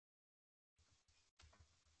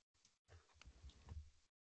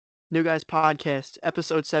New Guys Podcast,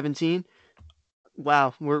 episode 17.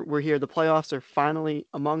 Wow, we're here. The playoffs are finally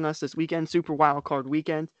among us this weekend, Super Wild Card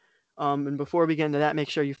weekend. And before we get into that, make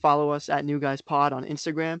sure you follow us at New Guys Pod on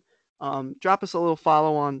Instagram. Drop us a little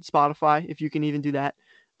follow on Spotify if you can even do that.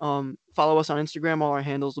 Follow us on Instagram. All our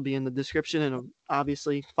handles will be in the description, and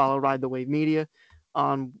obviously follow Ride the Wave Media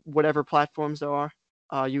on whatever platforms there are.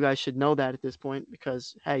 You guys should know that at this point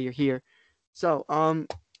because hey, you're here. So,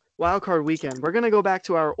 Wild Card weekend. We're gonna go back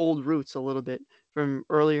to our old roots a little bit from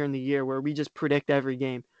earlier in the year where we just predict every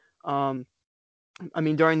game. Um,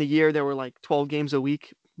 during the year there were like 12 games a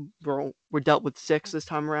week. We're dealt with 6 this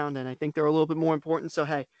time around, and I think they're a little bit more important. So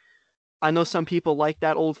hey, I know some people like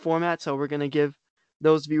that old format, so we're gonna give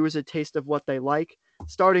those viewers a taste of what they like.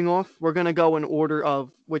 Starting off, we're gonna go in order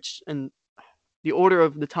of which and the order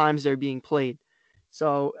of the times they're being played.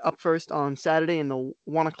 So up first on Saturday in the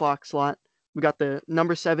 1 o'clock slot, we got the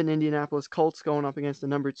number 7 Indianapolis Colts going up against the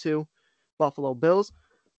number 2 Buffalo Bills.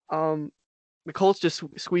 Um, the Colts just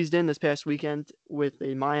squeezed in this past weekend with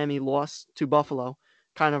a Miami loss to Buffalo.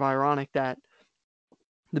 Kind of ironic that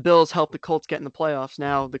the Bills helped the Colts get in the playoffs.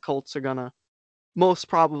 Now the Colts are gonna most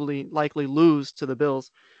probably likely lose to the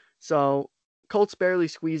Bills. So Colts barely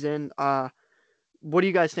squeeze in. What do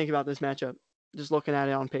you guys think about this matchup? Just looking at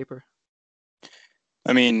it on paper.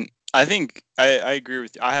 I mean, I think I agree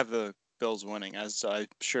with you. I have the Bills winning, as I'm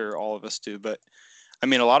sure all of us do. But I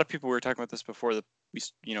mean, a lot of people, we were talking about this before we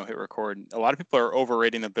hit record. A lot of people are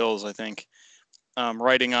overrating the Bills. I think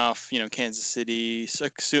writing off Kansas City,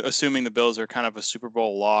 assuming the Bills are kind of a Super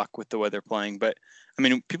Bowl lock with the way they're playing. But I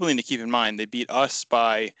mean, people need to keep in mind they beat us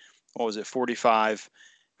by 45.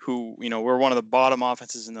 Who we're one of the bottom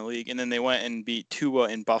offenses in the league, and then they went and beat Tua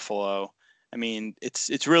in Buffalo. I mean,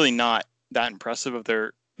 it's really not that impressive of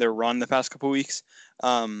their run the past couple of weeks.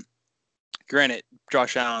 Granted,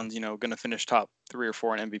 Josh Allen's going to finish top 3 or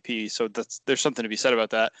 4 in MVP, so there's something to be said about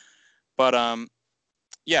that. But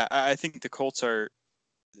yeah, I think the Colts are.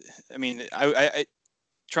 I mean, I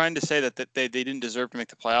trying to say that they didn't deserve to make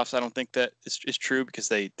the playoffs. I don't think that is true because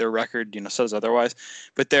their record says otherwise.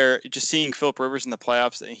 But they're just seeing Philip Rivers in the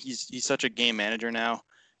playoffs. And he's such a game manager now.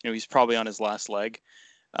 He's probably on his last leg.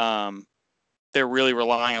 They're really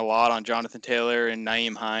relying a lot on Jonathan Taylor and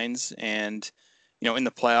Nyheim Hines. And, in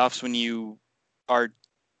the playoffs, when you are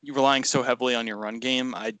relying so heavily on your run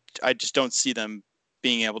game, I just don't see them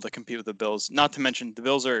being able to compete with the Bills. Not to mention the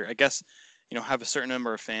Bills are, I guess, have a certain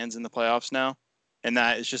number of fans in the playoffs now. And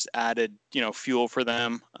that is just added, fuel for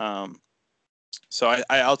them. So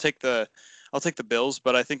I'll take the Bills,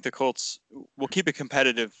 but I think the Colts will keep it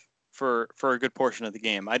competitive for a good portion of the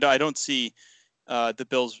game. I don't see the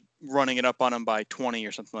Bills running it up on them by 20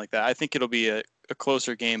 or something like that. I think it'll be a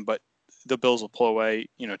closer game, but the Bills will pull away,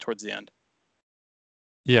 towards the end.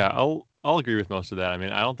 Yeah, I'll agree with most of that. I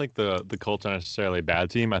mean, I don't think the Colts are necessarily a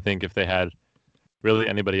bad team. I think if they had really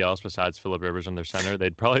anybody else besides Philip Rivers on their center,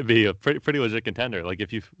 they'd probably be a pretty legit contender. Like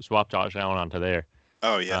if you swap Josh Allen onto there,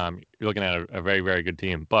 you're looking at a very, very good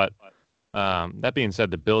team. But that being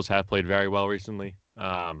said, the Bills have played very well recently.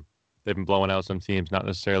 They've been blowing out some teams, not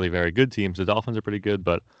necessarily very good teams. The Dolphins are pretty good,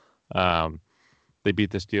 but they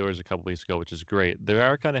beat the Steelers a couple weeks ago, which is great. They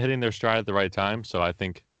are kind of hitting their stride at the right time, so I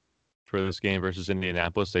think for this game versus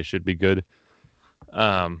Indianapolis, they should be good.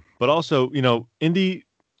 But also, Indy,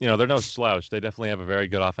 they're no slouch. They definitely have a very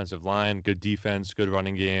good offensive line, good defense, good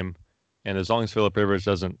running game. And as long as Philip Rivers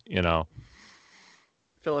doesn't,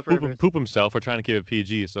 poop himself, we're trying to keep it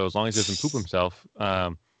PG. So as long as he doesn't poop himself,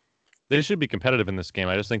 they should be competitive in this game.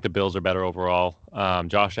 I just think the Bills are better overall.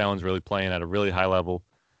 Josh Allen's really playing at a really high level.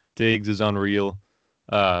 Diggs is unreal.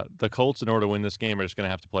 The Colts, in order to win this game, are just going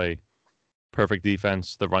to have to play perfect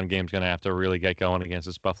defense. The run game's going to have to really get going against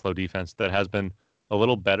this Buffalo defense that has been a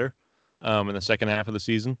little better in the second half of the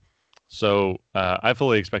season. So I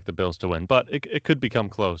fully expect the Bills to win, but it could become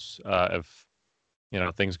close if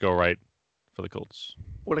things go right for the Colts.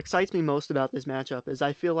 What excites me most about this matchup is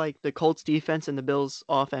I feel like the Colts defense and the Bills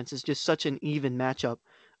offense is just such an even matchup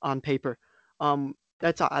on paper.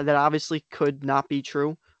 That obviously could not be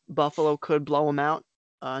true. Buffalo could blow them out,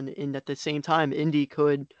 and at the same time, Indy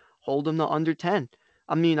could hold them to under 10.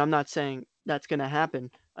 I mean, I'm not saying that's going to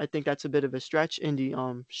happen. I think that's a bit of a stretch, Indy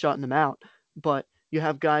shutting them out. But you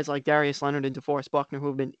have guys like Darius Leonard and DeForest Buckner who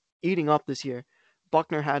have been eating up this year.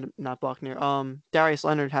 Darius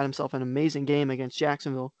Leonard had himself an amazing game against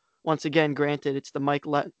Jacksonville. Once again, granted, it's the Mike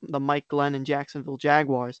Glenn and Jacksonville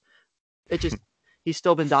Jaguars. He's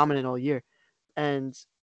still been dominant all year. And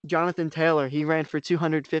Jonathan Taylor, he ran for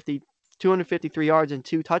 253 yards and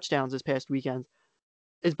 2 touchdowns this past weekend.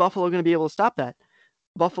 Is Buffalo going to be able to stop that?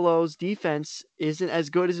 Buffalo's defense isn't as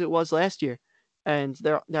good as it was last year. and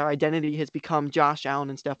their identity has become Josh Allen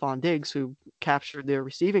and Stephon Diggs, who captured their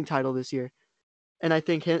receiving title this year. And I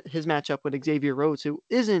think his matchup with Xavier Rhodes, who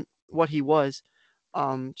isn't what he was,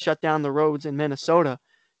 shut down the roads in Minnesota.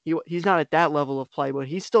 He's not at that level of play, but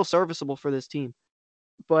he's still serviceable for this team.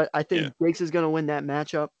 But I Yeah. think Diggs is going to win that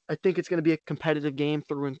matchup. I think it's going to be a competitive game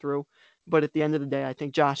through and through. But at the end of the day, I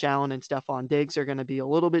think Josh Allen and Stephon Diggs are going to be a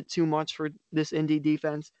little bit too much for this Indy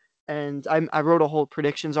defense. And I wrote a whole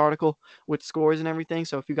predictions article with scores and everything.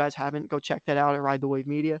 So if you guys haven't, go check that out at Ride the Wave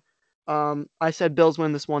Media. I said Bills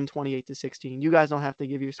win this one 28-16. You guys don't have to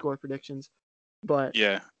give your score predictions, but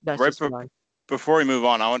Yeah. that's Right just what before we move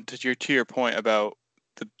on, I want to your point about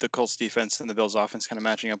the Colts defense and the Bills offense kind of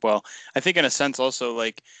matching up well. I think in a sense also,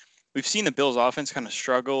 like, we've seen the Bills offense kind of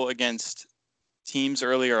struggle against teams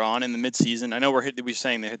earlier on in the midseason. I know we're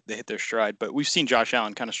saying they hit their stride, but we've seen Josh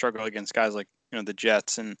Allen kind of struggle against guys like, the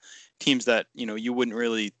Jets and teams that, you wouldn't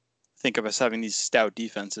really think of as having these stout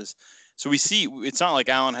defenses. So we see it's not like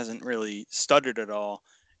Allen hasn't really stuttered at all.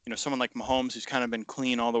 Someone like Mahomes, who's kind of been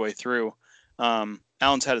clean all the way through.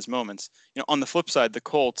 Allen's had his moments. On the flip side, the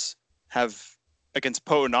Colts have, against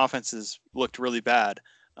potent offenses, looked really bad.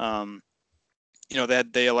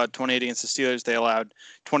 They allowed 28 against the Steelers. They allowed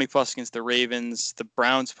 20 plus against the Ravens. The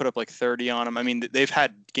Browns put up like 30 on them. I mean, they've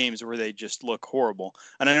had games where they just look horrible.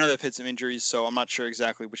 And I know they've had some injuries, so I'm not sure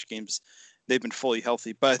exactly which games they've been fully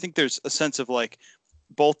healthy. But I think there's a sense of like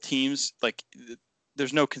both teams, like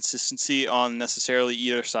there's no consistency on necessarily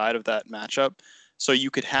either side of that matchup. So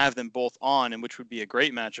you could have them both on, and which would be a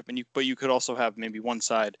great matchup. But you could also have maybe one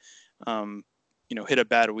side, hit a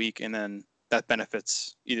bad week, and then that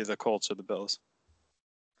benefits either the Colts or the Bills.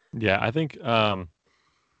 Yeah, I think the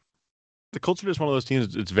Colts are just one of those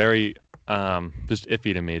teams. It's very just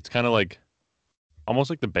iffy to me. It's kind of like almost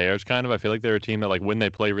like the Bears. Kind of. I feel like they're a team that, like, when they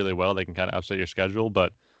play really well, they can kind of upset your schedule.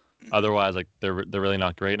 But otherwise, like, they're really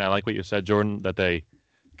not great. And I like what you said, Jordan, that they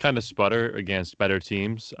kind of sputter against better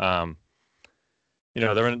teams. They're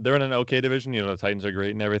in an okay division. The Titans are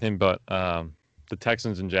great and everything, but the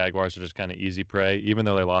Texans and Jaguars are just kind of easy prey. Even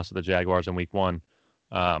though they lost to the Jaguars in Week 1.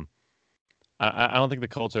 I don't think the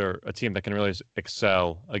Colts are a team that can really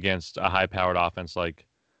excel against a high-powered offense like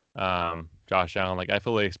Josh Allen. Like, I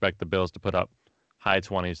fully expect the Bills to put up high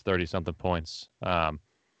 20s, 30-something points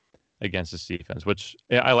against this defense, which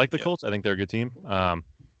I like the Colts. I think they're a good team.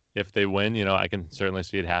 If they win, I can certainly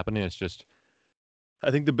see it happening. It's just I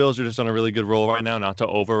think the Bills are just on a really good roll right now, not to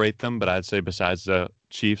overrate them, but I'd say besides the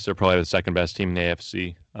Chiefs, they're probably the second-best team in the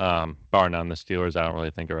AFC. Bar none, the Steelers, I don't really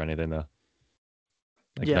think are anything to...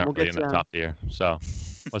 we'll get in the top tier. So,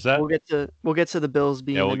 what's that? We'll get to the Bills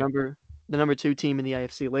being the number 2 team in the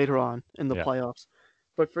AFC later on in the playoffs.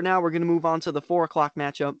 But for now, we're going to move on to the 4:00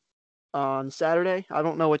 matchup on Saturday. I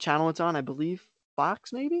don't know what channel it's on. I believe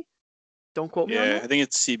Fox, maybe. Don't quote me on that. Yeah, I think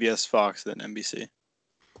it's CBS, Fox, then NBC.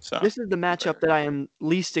 So this is the matchup that I am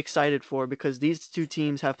least excited for because these two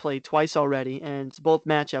teams have played twice already, and both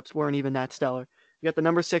matchups weren't even that stellar. You got the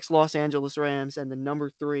number 6 Los Angeles Rams and the number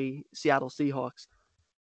 3 Seattle Seahawks.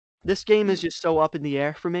 This game is just so up in the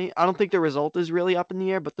air for me. I don't think the result is really up in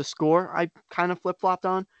the air, but the score I kind of flip-flopped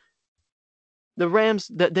on. The Rams,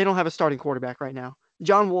 they don't have a starting quarterback right now.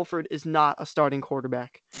 John Wolford is not a starting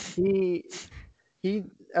quarterback.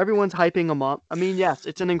 Everyone's hyping him up. I mean, yes,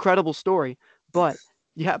 it's an incredible story, but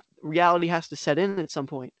reality has to set in at some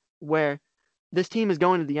point where this team is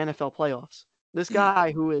going to the NFL playoffs. This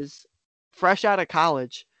guy who is fresh out of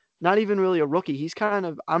college, not even really a rookie.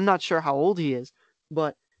 I'm not sure how old he is,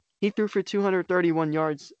 but he threw for 231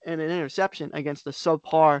 yards and an interception against the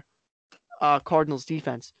subpar Cardinals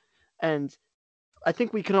defense. And I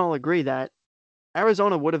think we can all agree that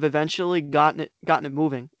Arizona would have eventually gotten it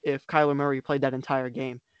moving if Kyler Murray played that entire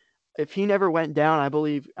game. If he never went down, I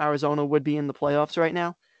believe Arizona would be in the playoffs right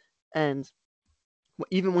now. And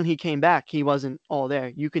even when he came back, he wasn't all there.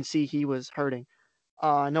 You can see he was hurting.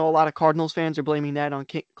 I know a lot of Cardinals fans are blaming that on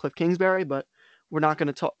Cliff Kingsbury, but we're not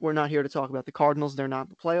here to talk about the Cardinals. They're not in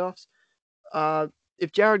the playoffs.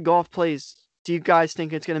 If Jared Goff plays, do you guys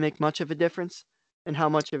think it's going to make much of a difference? And how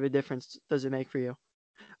much of a difference does it make for you?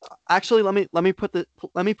 Actually, let me put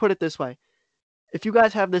it this way. If you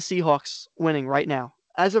guys have the Seahawks winning right now,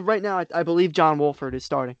 as of right now, I believe John Wolford is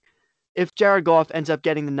starting. If Jared Goff ends up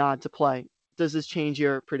getting the nod to play, does this change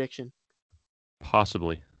your prediction?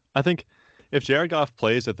 Possibly. I think if Jared Goff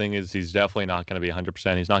plays, the thing is he's definitely not going to be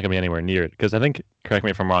 100%. He's not going to be anywhere near it. Because I think, correct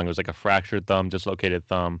me if I'm wrong, it was like a fractured thumb, dislocated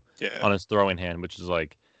thumb on his throwing hand, which is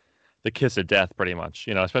like the kiss of death pretty much,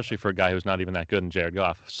 especially for a guy who's not even that good in Jared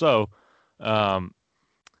Goff. So the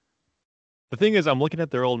thing is, I'm looking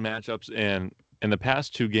at their old matchups, and in the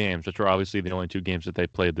past 2 games, which were obviously the only 2 games that they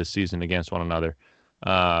played this season against one another,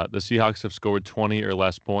 the Seahawks have scored 20 or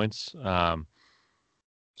less points.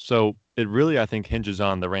 So it really, I think, hinges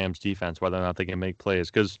on the Rams defense, whether or not they can make plays.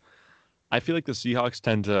 Because I feel like the Seahawks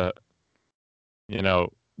tend to,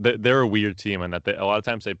 they're a weird team in that a lot of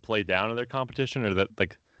times they play down to their competition, or that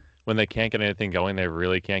like when they can't get anything going, they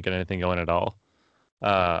really can't get anything going at all.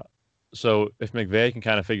 So if McVay can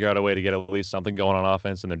kind of figure out a way to get at least something going on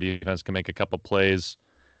offense, and their defense can make a couple plays,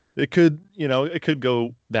 it could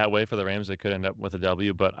go that way for the Rams. They could end up with a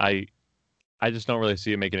W, but I just don't really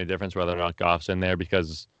see it making a difference whether or not Goff's in there,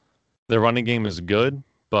 because their running game is good,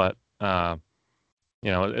 but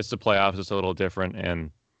it's the playoffs. It's a little different,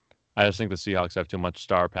 and I just think the Seahawks have too much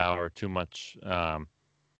star power,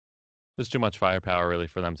 there's too much firepower really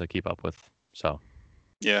for them to keep up with. So,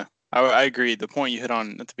 yeah, I agree. The point you hit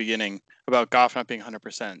on at the beginning about Goff not being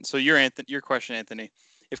 100%. So your question, Anthony,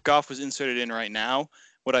 if Goff was inserted in right now,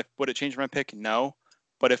 would it change my pick? No,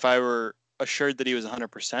 but if I were assured that he was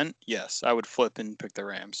 100%, yes, I would flip and pick the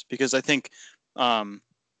Rams, because I think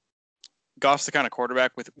Goff's the kind of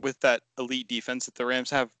quarterback with that elite defense that the Rams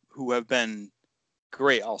have, who have been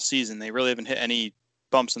great all season. They really haven't hit any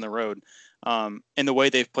bumps in the road. And the way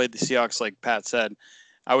they've played the Seahawks, like Pat said,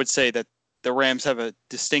 I would say that the Rams have a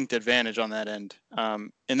distinct advantage on that end.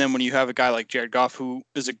 And then when you have a guy like Jared Goff, who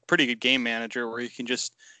is a pretty good game manager, where he can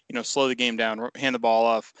just slow the game down, hand the ball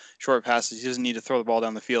off, short passes, he doesn't need to throw the ball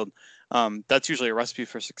down the field. That's usually a recipe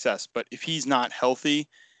for success. But if he's not healthy,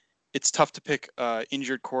 it's tough to pick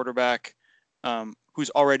injured quarterback who's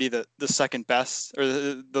already the second best, or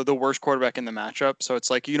the worst quarterback in the matchup. So it's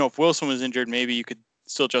like, if Wilson was injured, maybe you could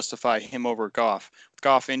still justify him over Goff. With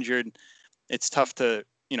Goff injured, it's tough to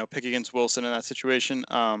pick against Wilson in that situation.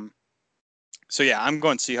 So yeah, I'm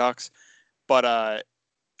going Seahawks, but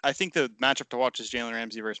I think the matchup to watch is Jalen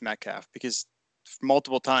Ramsey versus Metcalf, because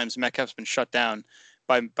multiple times Metcalf's been shut down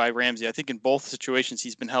by Ramsey. I think in both situations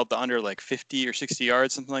he's been held to under like 50 or 60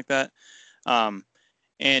 yards, something like that.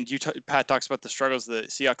 And Pat talks about the struggles the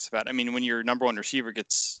Seahawks have had. I mean, when your number one receiver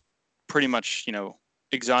gets pretty much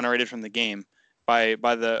exonerated from the game by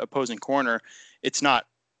the opposing corner, it's not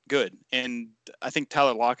good. And I think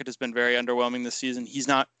Tyler Lockett has been very underwhelming this season. He's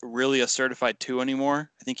not really a certified 2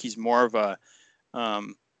 anymore. I think he's more of a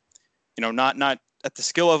not at the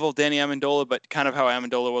skill level of Danny Amendola, but kind of how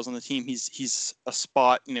Amendola was on the team. He's a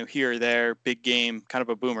spot, here or there, big game, kind of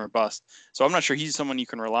a boomer bust. So I'm not sure he's someone you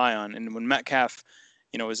can rely on. And when Metcalf,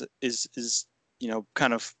 is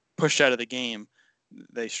kind of pushed out of the game,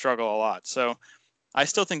 they struggle a lot. So I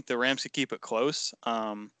still think the Rams could keep it close.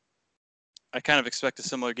 I kind of expect a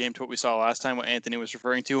similar game to what we saw last time, what Anthony was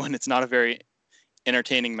referring to, and it's not a very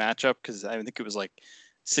entertaining matchup, because I think it was like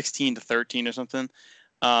 16-13 or something.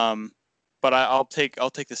 But I'll take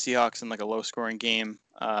the Seahawks in like a low scoring game,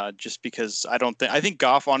 just because I think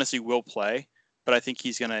Goff honestly will play, but I think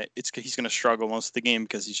he's gonna struggle most of the game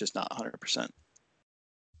because he's just not 100%.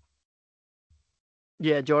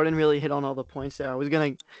 Yeah, Jordan really hit on all the points there. I was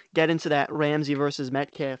going to get into that Ramsey versus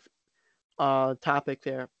Metcalf topic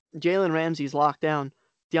there. Jalen Ramsey's locked down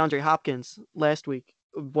DeAndre Hopkins last week.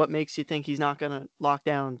 What makes you think he's not going to lock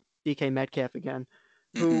down DK Metcalf again?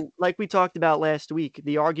 Mm-hmm. Who, like we talked about last week,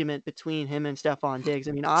 the argument between him and Stephon Diggs.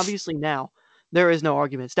 I mean, obviously now there is no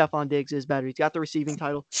argument. Stephon Diggs is better. He's got the receiving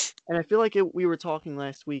title. And I feel like we were talking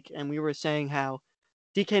last week, and we were saying how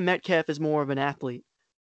DK Metcalf is more of an athlete,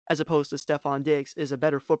 as opposed to Stephon Diggs is a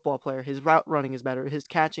better football player. His route running is better. His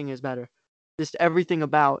catching is better. Just everything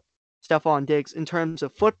about Stephon Diggs in terms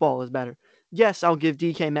of football is better. Yes, I'll give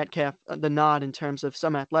DK Metcalf the nod in terms of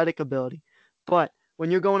some athletic ability, but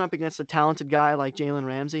when you're going up against a talented guy like Jalen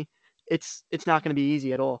Ramsey, it's not going to be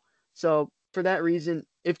easy at all. So for that reason,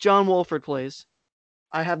 if John Wolford plays,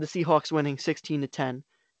 I have the Seahawks winning 16-10,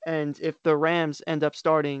 and if the Rams end up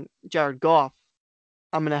starting Jared Goff,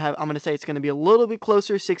 I'm gonna say it's gonna be a little bit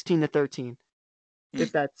closer, 16-13,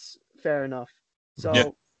 if that's fair enough.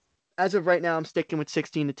 So as of right now, I'm sticking with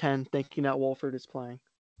 16-10, thinking that Wolford is playing.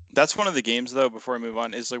 That's one of the games, though, before I move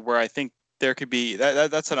on, is like where I think there could be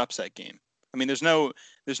that's an upset game. I mean, there's no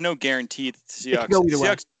guarantee that the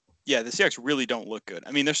Seahawks, the Seahawks really don't look good.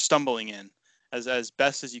 I mean, they're stumbling in as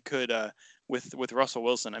best as you could with Russell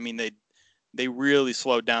Wilson. I mean, they really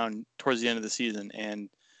slowed down towards the end of the season, and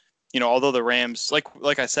although the Rams,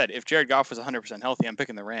 like I said, if Jared Goff was 100% healthy, I'm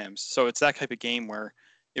picking the Rams. So it's that type of game where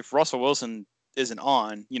if Russell Wilson isn't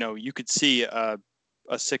on, you could see a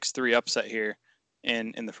 6-3 upset here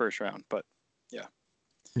in the first round. But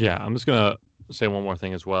yeah, I'm just gonna say one more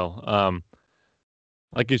thing as well.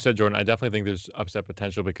 Like you said, Jordan, I definitely think there's upset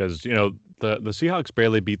potential because the Seahawks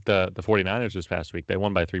barely beat the 49ers this past week. They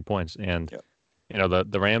won by 3 points, and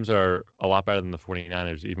the Rams are a lot better than the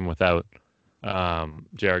 49ers, even without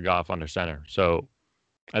Jared Goff under center. So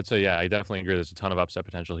I'd say, yeah, I definitely agree. There's a ton of upset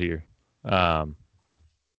potential here. And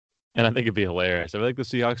I think it'd be hilarious. I feel like the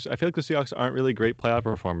Seahawks aren't really great playoff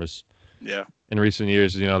performers. Yeah. In recent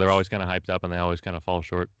years, they're always kind of hyped up and they always kind of fall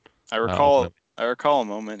short. I recall a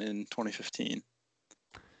moment in 2015.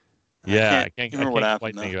 Yeah, I can't remember what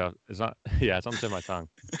happened. Quite think about. It's not. Yeah, it's on the tip of my tongue.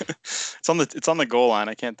 It's on the goal line.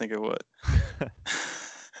 I can't think of what.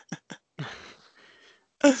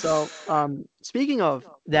 So, speaking of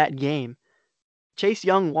that game, Chase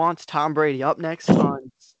Young wants Tom Brady. Up next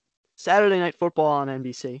on Saturday Night Football on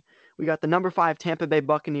NBC, we got the number 5 Tampa Bay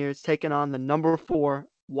Buccaneers taking on the number 4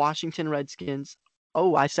 Washington Redskins.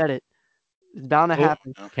 Oh, I said it. It's bound to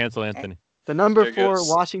happen. Cancel Anthony. The number 4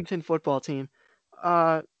 Washington football team.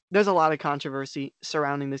 There's a lot of controversy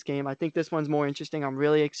surrounding this game. I think this one's more interesting. I'm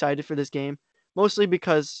really excited for this game, mostly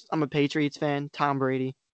because I'm a Patriots fan. Tom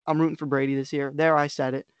Brady. I'm rooting for Brady this year. There, I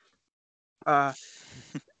said it.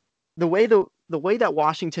 The way that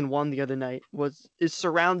Washington won the other night is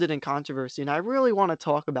surrounded in controversy, and I really want to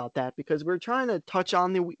talk about that because we're trying to touch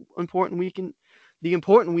on the important Week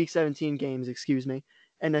 17 games,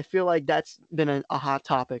 and I feel like that's been a hot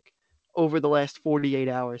topic over the last 48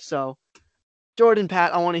 hours. So, Jordan,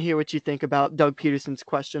 Pat, I want to hear what you think about Doug Peterson's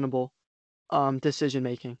questionable decision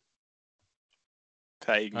making.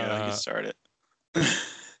 Pat, you can go. You start it.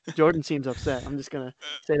 Jordan seems upset. I'm just gonna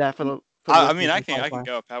say that for the. I can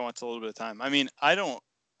go. Pat wants a little bit of time. I mean, I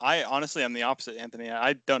honestly am the opposite, Anthony.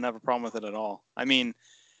 I don't have a problem with it at all. I mean,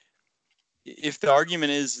 if the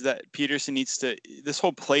argument is that Peterson needs to, this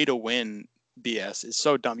whole play to win BS is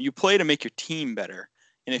so dumb. You play to make your team better,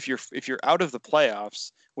 and if you're out of the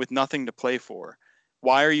playoffs with nothing to play for,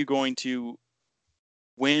 why are you going to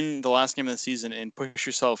win the last game of the season and push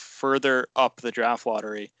yourself further up the draft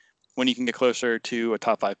lottery when you can get closer to a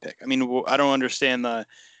top 5 pick? I mean, I don't understand the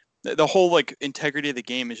whole integrity of the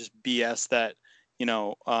game is just BS that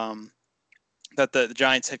that the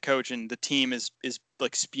Giants head coach and the team is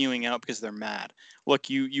spewing out because they're mad. Look,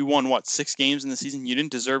 you won 6 games in the season. You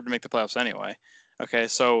didn't deserve to make the playoffs anyway. Okay,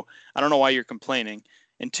 so I don't know why you're complaining.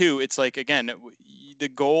 And 2, it's again, the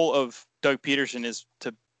goal of Doug Peterson is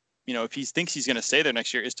to, if he thinks he's going to stay there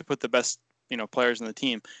next year, is to put the best players in the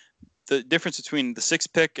team. The difference between the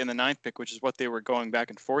 6th pick and the 9th pick, which is what they were going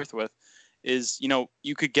back and forth with, is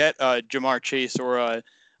you could get Jamar Chase or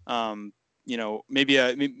maybe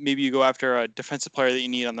you go after a defensive player that you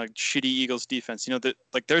need on the shitty Eagles defense.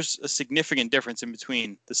 There's a significant difference in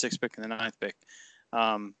between the 6th pick and the 9th pick.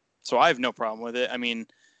 So I have no problem with it. I mean,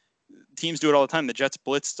 teams do it all the time. The Jets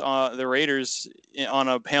blitzed the Raiders on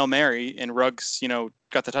a Hail Mary, and Ruggs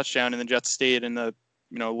got the touchdown, and the Jets stayed in the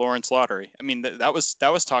Lawrence lottery. I mean, that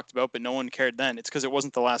was talked about, but no one cared then. It's because it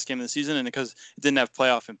wasn't the last game of the season, and because it didn't have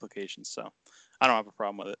playoff implications. So I don't have a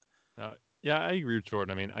problem with it. Yeah, I agree with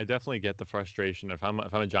Jordan. I mean, I definitely get the frustration. If I'm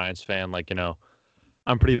a Giants fan,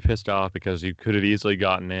 I'm pretty pissed off because you could have easily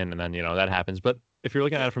gotten in, and then that happens. But if you're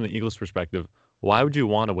looking at it from the Eagles' perspective, why would you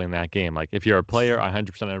want to win that game? If you're a player, I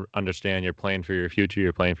 100% understand you're playing for your future,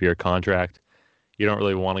 you're playing for your contract. You don't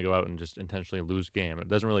really want to go out and just intentionally lose game. It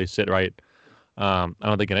doesn't really sit right. I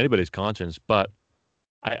don't think in anybody's conscience, but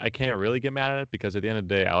I can't really get mad at it because at the end of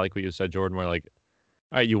the day, I like what you said, Jordan, where all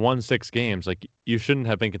right, you won 6 games. You shouldn't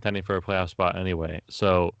have been contending for a playoff spot anyway.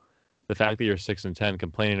 So the fact that you're 6-10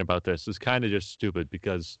 complaining about this is kind of just stupid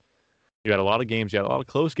because you had a lot of games. You had a lot of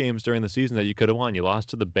close games during the season that you could have won. You lost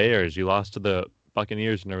to the Bears. You lost to the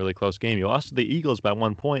Buccaneers in a really close game. You lost to the Eagles by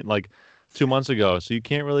 1 point 2 months ago. So you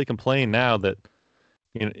can't really complain now that,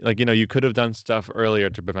 you could have done stuff earlier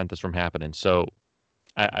to prevent this from happening. So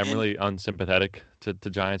I'm really unsympathetic to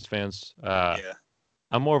Giants fans. Yeah.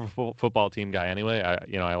 I'm more of a football team guy anyway.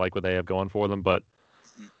 I like what they have going for them, but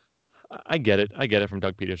I get it. I get it from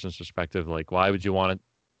Doug Peterson's perspective. Why would you want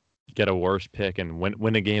to get a worse pick and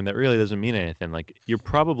win a game that really doesn't mean anything? You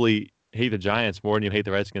probably hate the Giants more than you hate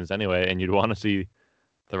the Redskins anyway, and you'd want to see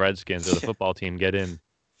the Redskins or the football team get in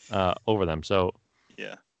over them. So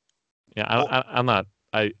yeah, I'm not.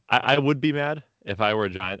 I would be mad if I were a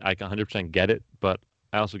Giant. I can 100% get it, but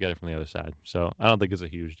I also get it from the other side. So I don't think it's a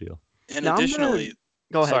huge deal. And additionally,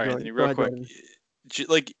 go ahead, Anthony, real quick.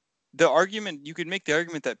 The argument, you could make the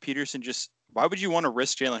argument that Peterson why would you want to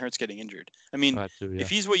risk Jalen Hurts getting injured? I mean, if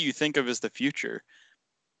he's what you think of as the future,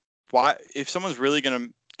 why, if someone's really going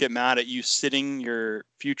to get mad at you sitting your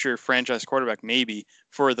future franchise quarterback, maybe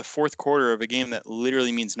for the 4th quarter of a game that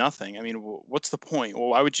literally means nothing. I mean, what's the point? Well,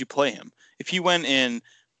 why would you play him? If he went and,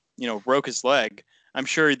 broke his leg, I'm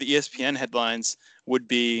sure the ESPN headlines would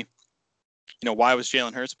be, why was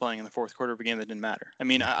Jalen Hurts playing in the 4th quarter of a game that didn't matter? I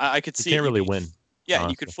mean, I could see you can't really win. Yeah,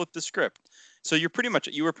 you could flip the script. So you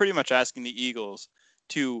were pretty much asking the Eagles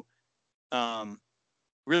to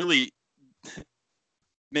really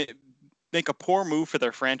make a poor move for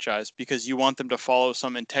their franchise because you want them to follow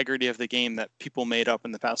some integrity of the game that people made up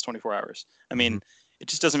in the past 24 hours. I mean, it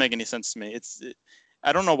just doesn't make any sense to me.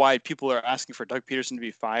 I don't know why people are asking for Doug Peterson to be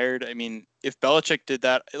fired. I mean, if Belichick did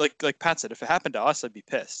that, like Pat said, if it happened to us, I'd be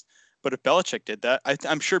pissed. But if Belichick did that,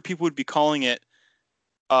 I'm sure people would be calling it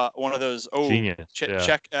one of those genius.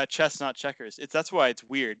 Chess not checkers. That's why it's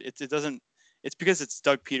weird. It doesn't. It's because it's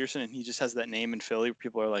Doug Peterson and he just has that name in Philly. Where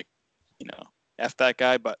people are like, F that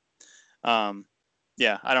guy. But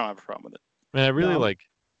yeah, I don't have a problem with it. Man, I really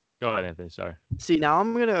Go ahead, Anthony. Sorry. See, now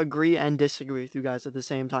I'm going to agree and disagree with you guys at the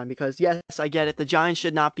same time because, yes, I get it. The Giants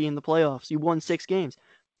should not be in the playoffs. You won 6 games.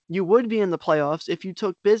 You would be in the playoffs if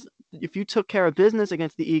you took care of business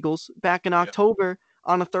against the Eagles back in October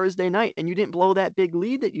on a Thursday night and you didn't blow that big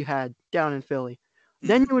lead that you had down in Philly.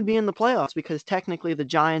 Then you would be in the playoffs because technically the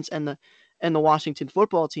Giants and the Washington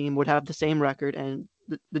football team would have the same record and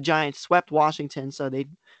the Giants swept Washington, so they'd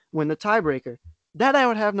win the tiebreaker. That I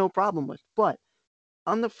would have no problem with. But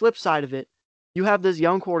on the flip side of it, you have this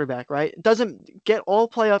young quarterback, right? It doesn't get all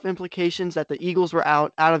playoff implications that the Eagles were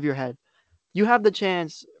out of your head. You have the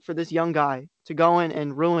chance for this young guy to go in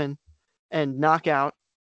and ruin and knock out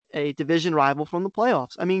a division rival from the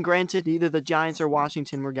playoffs. I mean, granted, either the Giants or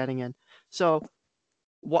Washington were getting in. So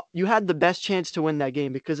you had the best chance to win that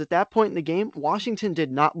game because at that point in the game, Washington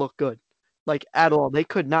did not look good, like at all. They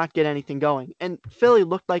could not get anything going. And Philly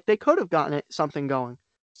looked like they could have gotten something going.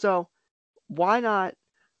 So why not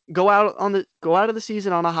go out of the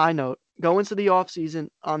season on a high note, go into the offseason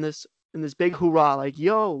in this big hoorah, like,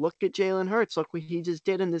 yo, look at Jalen Hurts, look what he just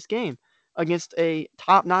did in this game against a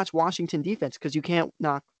top-notch Washington defense, because you can't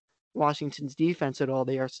knock Washington's defense at all.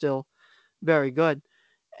 They are still very good.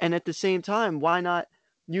 And at the same time, why not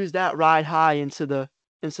use that ride high into the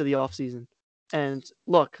offseason? And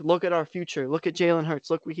look at our future. Look at Jalen Hurts.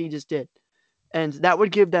 Look what he just did. And that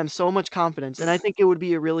would give them so much confidence. And I think it would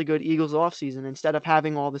be a really good Eagles offseason instead of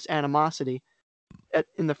having all this animosity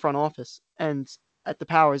in the front office and at the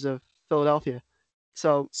powers of Philadelphia.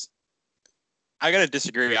 So I gotta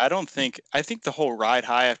disagree. I think the whole ride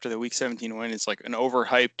high after the Week 17 win is like an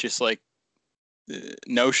overhyped, just like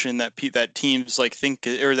notion that teams like think,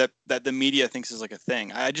 or that the media thinks is like a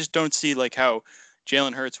thing. I just don't see like how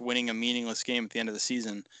Jalen Hurts winning a meaningless game at the end of the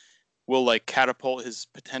season will like catapult his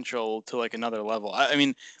potential to like another level. I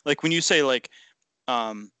mean, like when you say like,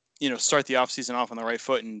 start the offseason off on the right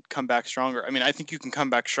foot and come back stronger. I mean, I think you can come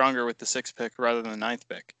back stronger with the 6th pick rather than the 9th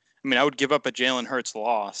pick. I mean, I would give up a Jalen Hurts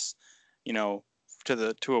loss, to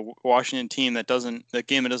a Washington team that doesn't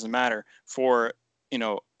matter for,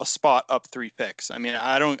 a spot up 3 picks. I mean,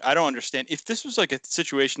 I don't understand. If this was like a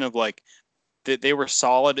situation of like that they were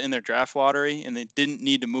solid in their draft lottery and they didn't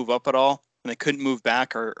need to move up at all and they couldn't move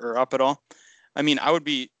back or up at all, I mean,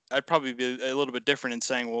 I'd probably be a little bit different in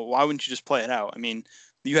saying, well, why wouldn't you just play it out? I mean,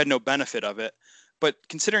 you had no benefit of it. But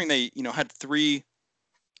considering they, had 3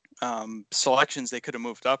 selections they could have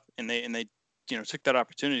moved up and they took that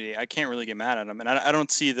opportunity, I can't really get mad at them. And I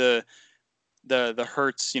don't see the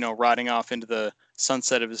Hurts, riding off into the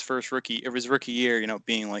sunset of his rookie year,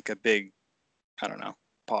 being like a big, I don't know,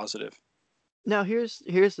 positive. Now here's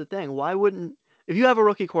the thing. Why wouldn't, if you have a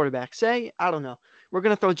rookie quarterback, say, I don't know, we're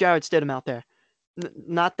going to throw Jarrett Stidham out there.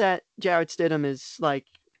 Not that Jarrett Stidham is like,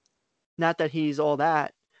 not that he's all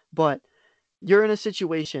that, but you're in a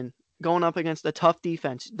situation going up against a tough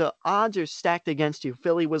defense. The odds are stacked against you.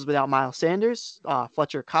 Philly was without Miles Sanders,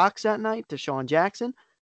 Fletcher Cox that night, Deshaun Jackson.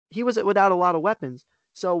 He was without a lot of weapons.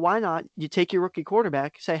 So why not you take your rookie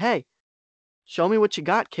quarterback, say, hey, show me what you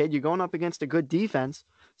got, kid. You're going up against a good defense.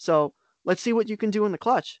 So let's see what you can do in the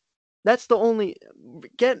clutch. That's the only,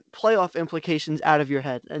 get playoff implications out of your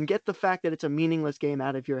head and get the fact that it's a meaningless game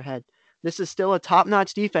out of your head. This is still a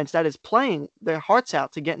top-notch defense that is playing their hearts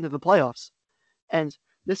out to get into the playoffs. And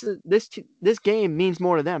this game means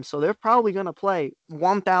more to them. So they're probably going to play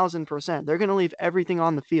 1,000%. They're going to leave everything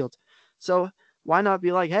on the field. So why not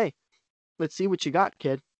be like, hey, let's see what you got,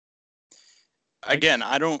 kid. Again,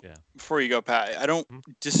 before you go, Pat, I don't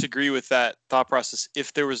disagree with that thought process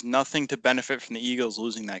if there was nothing to benefit from the Eagles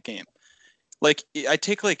losing that game. Like, I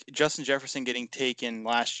take like Justin Jefferson getting taken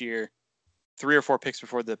last year 3 or 4 picks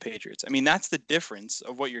before the Patriots. I mean, that's the difference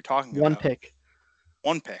of what you're talking about.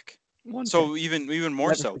 One pick. So even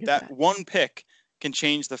more so, that one pick can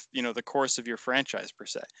change the course of your franchise per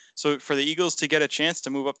se. So for the Eagles to get a chance to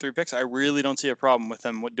move up 3 picks, I really don't see a problem with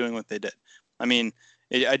them doing what they did. I mean,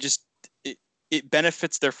 it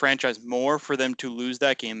benefits their franchise more for them to lose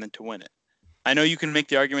that game than to win it. I know you can make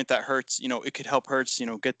the argument that Hurts, it could help Hurts,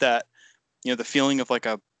 get that, the feeling of like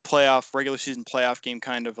a regular season playoff game,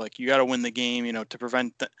 kind of like you got to win the game, to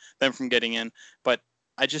prevent them from getting in. But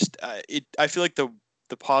I just, I feel like the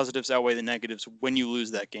positives outweigh the negatives when you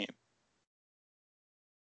lose that game.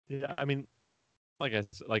 Yeah, I mean, I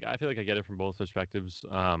feel like I get it from both perspectives.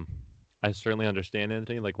 I certainly understand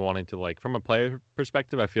Anthony, like wanting to from a player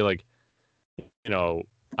perspective. I feel like,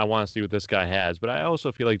 I want to see what this guy has, but I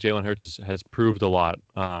also feel like Jalen Hurts has proved a lot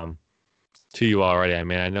to you already. I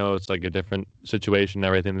mean, I know it's like a different situation and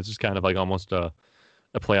everything. This is kind of like almost a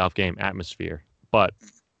playoff game atmosphere, but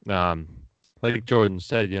like Jordan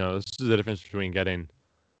said, this is the difference between getting,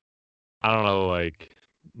 I don't know,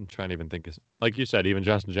 I'm trying to even think. Like you said, even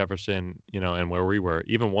Justin Jefferson, and where we were,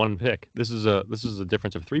 even one pick. This is a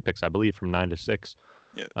difference of 3 picks, I believe, from 9 to 6.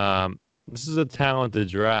 Yeah. This is a talented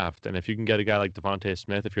draft, and if you can get a guy like Devontae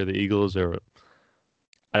Smith, if you're the Eagles, or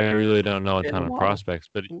I really don't know a ton of prospects,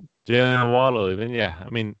 but Jalen Waddle, even I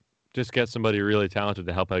mean, just get somebody really talented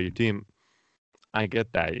to help out your team. I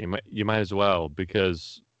get that. You might as well,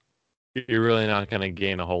 because you're really not going to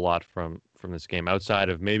gain a whole lot from this game outside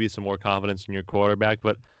of maybe some more confidence in your quarterback.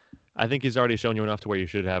 But I think he's already shown you enough to where you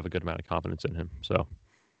should have a good amount of confidence in him. So,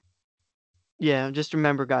 yeah, just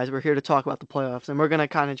remember, guys, we're here to talk about the playoffs, and we're going to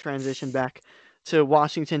kind of transition back to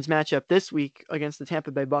Washington's matchup this week against the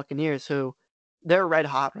Tampa Bay Buccaneers, who they're red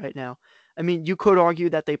hot right now. I mean, you could argue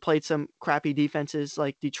that they played some crappy defenses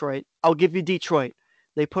like Detroit. I'll give you Detroit.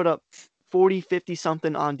 They put up 40, 50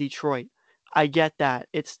 something on Detroit. I get that.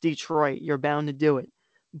 It's Detroit. You're bound to do it.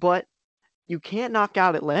 But you can't knock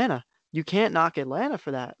out Atlanta. You can't knock Atlanta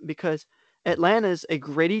for that, because Atlanta's a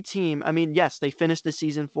gritty team. I mean, yes, they finished the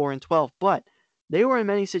season 4-12, but they were in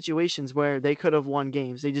many situations where they could have won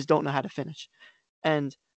games. They just don't know how to finish.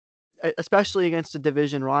 And especially against a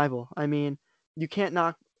division rival. I mean, you can't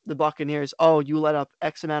knock the Buccaneers. Oh, you let up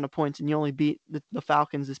X amount of points and you only beat the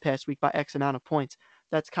Falcons this past week by X amount of points.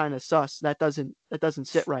 That's kind of sus. That doesn't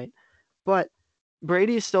sit right. But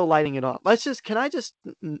Brady is still lighting it up. Can I just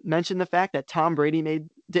mention the fact that Tom Brady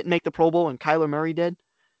didn't make the Pro Bowl and Kyler Murray did?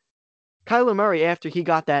 Kyler Murray, after he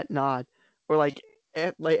got that nod, or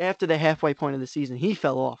after the halfway point of the season, he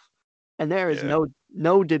fell off. And there is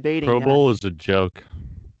no debating Pro that. Bowl is a joke.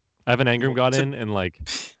 Evan Engram got in, and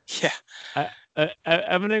yeah.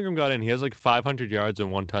 Evan Engram got in. He has 500 yards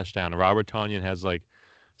and 1 touchdown. Robert Tonyan has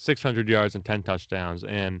 600 yards and 10 touchdowns.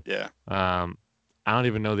 And I don't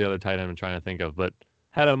even know the other tight end I'm trying to think of, but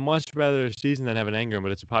had a much better season than Evan Engram.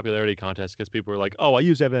 But it's a popularity contest because people were like, "Oh, I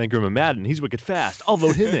use Evan Engram in Madden. He's wicked fast. I'll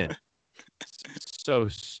vote him in." So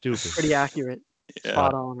stupid. Pretty accurate. Yeah.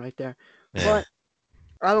 Spot on right there. Yeah. But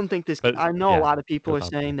I don't think this. I know a lot of people are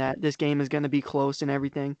saying that this game is going to be close and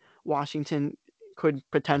everything. Washington could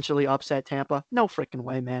potentially upset Tampa. No freaking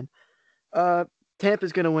way, man.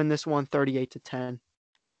 Tampa's going to win this one 38-10.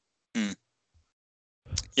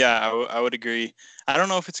 Yeah, I would agree. I don't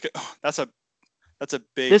know if it's good. Oh, that's a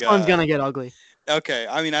big. This one's going to get ugly. Okay,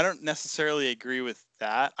 I mean, I don't necessarily agree with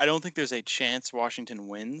that. I don't think there's a chance Washington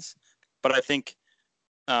wins, but I think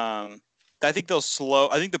they'll slow.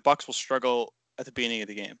 I think the Bucs will struggle at the beginning of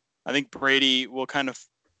the game. I think Brady will kind of,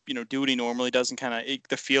 do what he normally does and kind of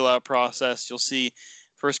the feel out process. You'll see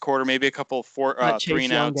first quarter, maybe a couple 3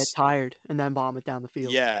 and outs. Get tired and then bomb it down the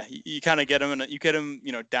field. Yeah, you kind of get him,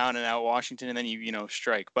 down and out Washington, and then you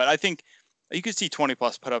strike. But I think you could see 20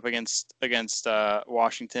 plus put up against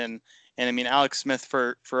Washington. And I mean, Alex Smith,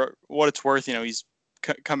 for what it's worth, he's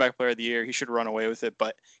comeback player of the year. He should run away with it,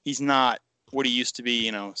 but he's not what he used to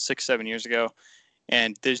be, 6-7 years ago.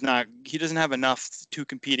 And he doesn't have enough to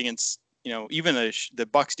compete against, even the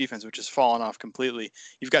Bucs defense, which has fallen off completely.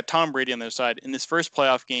 You've got Tom Brady on their side in this first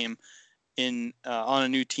playoff game on a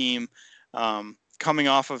new team, coming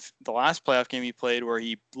off of the last playoff game he played where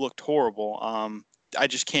he looked horrible. I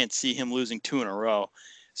just can't see him losing 2 in a row.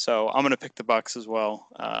 So I'm going to pick the Bucs as well.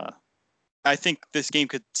 I think this game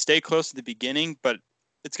could stay close at the beginning, but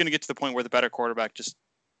it's going to get to the point where the better quarterback just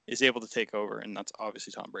is able to take over, and that's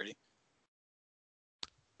obviously Tom Brady.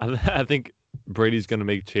 I think Brady's going to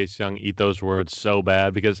make Chase Young eat those words so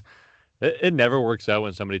bad, because it never works out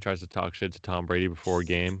when somebody tries to talk shit to Tom Brady before a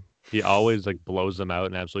game. He always blows them out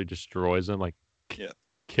and absolutely destroys them,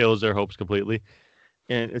 kills their hopes completely.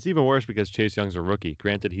 And it's even worse because Chase Young's a rookie.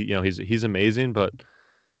 Granted, he's amazing, but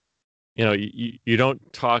you don't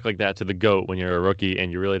talk like that to the GOAT when you're a rookie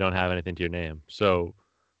and you really don't have anything to your name. So,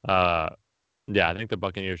 I think the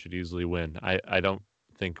Buccaneers should easily win. I don't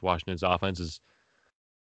think Washington's offense is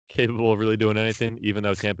capable of really doing anything, even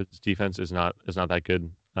though Tampa's defense is not that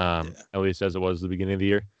good, at least as it was at the beginning of the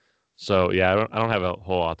year. So I don't have a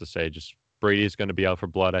whole lot to say. Just Brady's going to be out for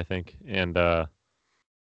blood, I think, and that's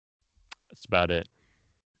about it.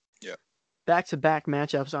 Yeah. Back-to-back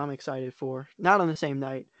matchups I'm excited for. Not on the same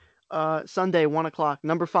night. Sunday, 1 o'clock,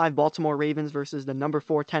 number 5 Baltimore Ravens versus the number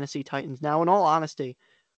 4 Tennessee Titans. Now, in all honesty,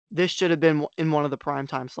 this should have been in one of the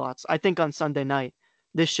primetime slots. I think on Sunday night,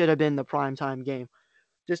 this should have been the primetime game.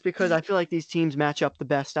 Just because I feel like these teams match up the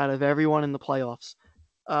best out of everyone in the playoffs.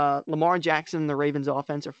 Lamar Jackson and the Ravens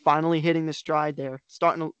offense are finally hitting the stride there.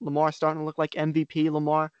 Lamar starting to look like MVP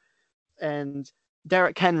Lamar. And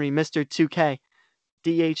Derrick Henry, Mr. 2K,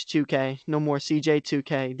 DH 2K, no more CJ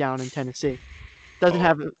 2K down in Tennessee.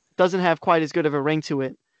 Doesn't have quite as good of a ring to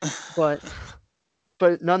it, but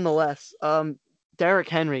nonetheless, Derrick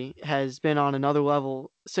Henry has been on another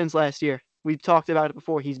level since last year. We've talked about it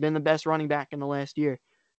before. He's been the best running back in the last year,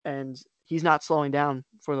 and he's not slowing down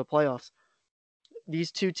for the playoffs.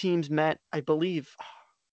 These two teams met, I believe,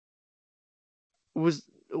 it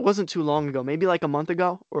wasn't too long ago, maybe like a month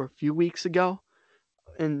ago or a few weeks ago.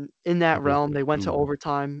 And in I that think realm, they went to ooh,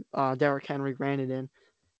 overtime. Derrick Henry ran it in,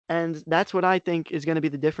 and that's what I think is going to be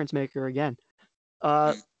the difference maker again.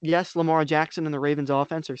 Yes, Lamar Jackson and the Ravens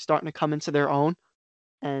offense are starting to come into their own,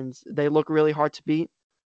 and they look really hard to beat.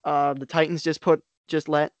 The Titans just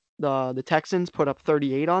let the Texans put up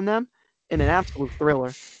 38 on them in an absolute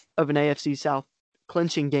thriller of an AFC South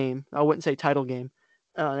clinching game. I wouldn't say title game,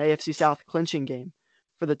 an AFC South clinching game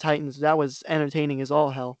for the Titans. That was entertaining as all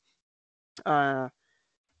hell.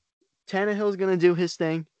 Tannehill's going to do his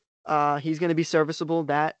thing. He's going to be serviceable.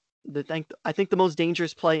 I think the most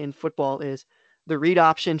dangerous play in football is the read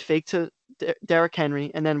option, fake to Derrick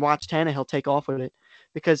Henry, and then watch Tannehill take off with it.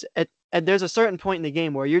 Because there's a certain point in the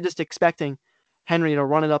game where you're just expecting Henry to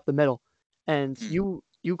run it up the middle, and you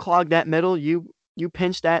clog that middle, you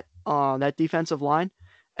pinch that defensive line,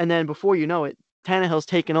 and then before you know it, Tannehill's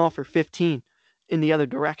taken off for 15 in the other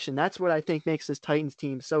direction. That's what I think makes this Titans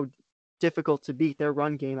team so difficult to beat, their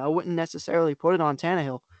run game. I wouldn't necessarily put it on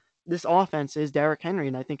Tannehill. This offense is Derrick Henry,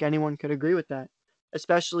 and I think anyone could agree with that,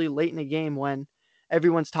 especially late in the game when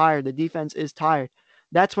everyone's tired. The defense is tired.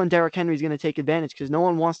 That's when Derrick Henry's going to take advantage because no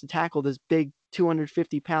one wants to tackle this big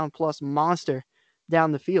 250-pound plus monster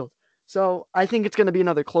down the field. So I think it's going to be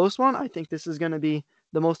another close one. I think this is going to be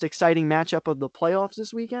the most exciting matchup of the playoffs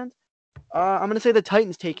this weekend. I'm going to say the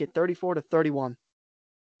Titans take it 34-31.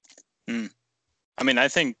 I mean, I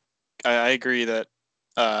think I agree that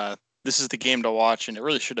this is the game to watch, and it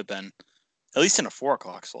really should have been at least in a 4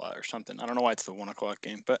 o'clock slot or something. I don't know why it's the 1 o'clock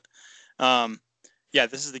game, but yeah,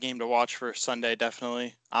 this is the game to watch for Sunday,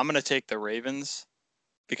 definitely. I'm going to take the Ravens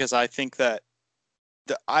because I think that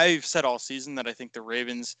I've said all season that I think the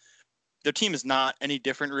Ravens, their team is not any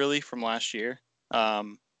different really from last year,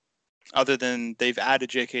 other than they've added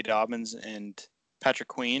J.K. Dobbins and Patrick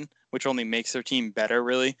Queen, which only makes their team better,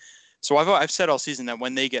 really. So I've said all season that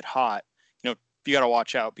when they get hot, you got to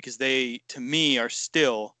watch out because they, to me, are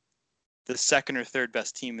still the second or third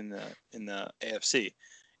best team in the AFC,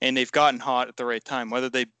 and they've gotten hot at the right time. Whether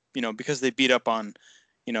they, because they beat up on,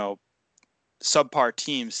 subpar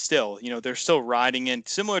teams, still, they're still riding in,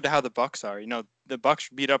 similar to how the Bucs are. The Bucs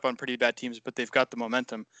beat up on pretty bad teams, but they've got the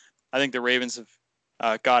momentum. I think the Ravens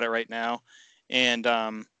have got it right now, and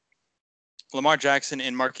Lamar Jackson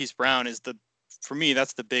and Marquise Brown for me,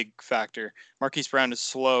 that's the big factor. Marquise Brown is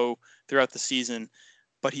slow throughout the season,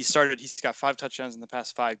 but he's got 5 touchdowns in the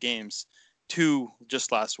past 5 games, 2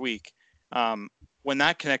 just last week. When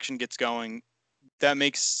that connection gets going, that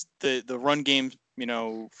makes the run game,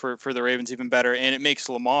 for the Ravens even better. And it makes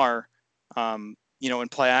Lamar, in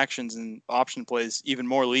play actions and option plays even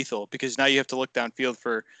more lethal because now you have to look downfield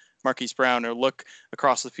for Marquise Brown or look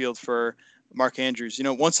across the field for Mark Andrews.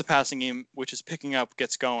 Once the passing game, which is picking up,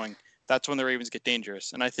 gets going, that's when the Ravens get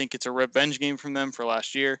dangerous. And I think it's a revenge game from them for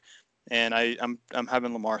last year. And I'm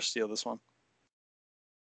having Lamar steal this one.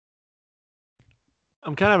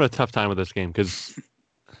 I'm kind of having a tough time with this game because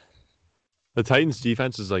the Titans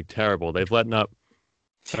defense is terrible. They've let up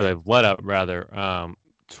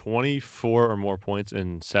 24 or more points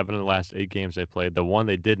in 7 of the last 8 games they played. The one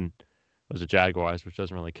they didn't was the Jaguars, which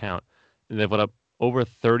doesn't really count. And they've let up over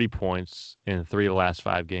 30 points in 3 of the last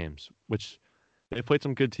 5 games, which they played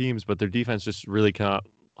some good teams, but their defense just really cannot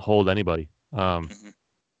hold anybody.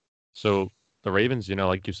 So the Ravens,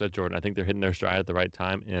 like you said, Jordan, I think they're hitting their stride at the right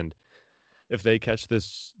time. And if they catch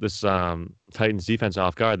this Titans defense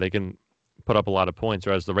off guard, they can put up a lot of points.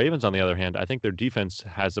 Whereas the Ravens, on the other hand, I think their defense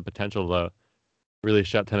has the potential to really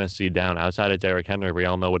shut Tennessee down. Outside of Derrick Henry, we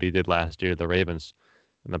all know what he did last year, the Ravens,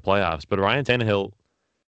 in the playoffs. But Ryan Tannehill,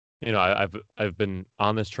 I've been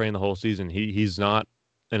on this train the whole season. He's not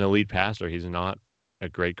an elite passer. He's not a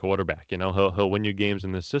great quarterback. He'll win you games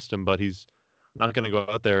in this system, but he's not going to go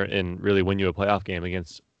out there and really win you a playoff game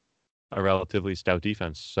against a relatively stout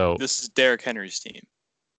defense. So this is Derrick Henry's team.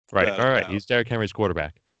 Right. All right. He's Derrick Henry's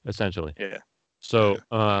quarterback, essentially. Yeah. So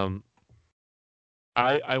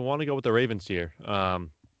I want to go with the Ravens here.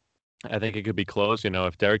 I think it could be close.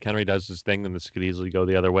 If Derrick Henry does his thing, then this could easily go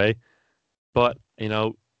the other way. But,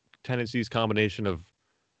 Tennessee's combination of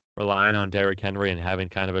relying on Derrick Henry and having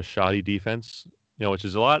kind of a shoddy defense, which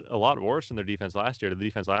is a lot worse than their defense last year. The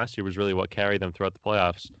defense last year was really what carried them throughout the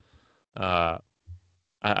playoffs.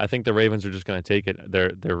 I think the Ravens are just going to take it.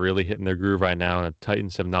 They're really hitting their groove right now, and the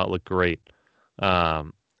Titans have not looked great,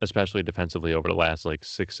 especially defensively over the last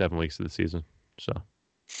 6-7 weeks of the season. So,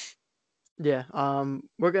 yeah,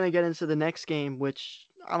 we're gonna get into the next game, which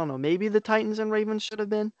I don't know, maybe the Titans and Ravens should have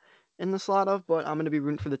been in the slot of, but I'm gonna be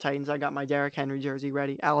rooting for the Titans. I got my Derrick Henry jersey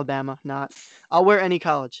ready. Alabama, not. I'll wear any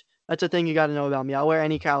college. That's a thing you got to know about me. I'll wear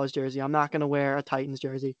any college jersey. I'm not gonna wear a Titans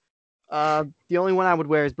jersey. The only one I would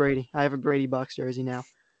wear is Brady. I have a Brady Bucks jersey now.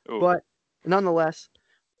 Ooh. But nonetheless,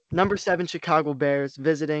 number 7 Chicago Bears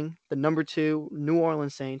visiting the number 2 New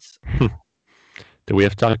Orleans Saints. Do we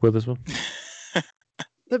have to talk with this one?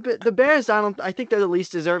 The Bears, I think they're the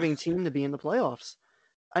least deserving team to be in the playoffs.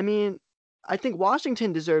 I mean, I think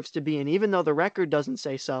Washington deserves to be in, even though the record doesn't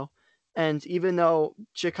say so. And even though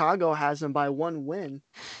Chicago has them by 1 win,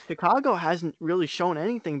 Chicago hasn't really shown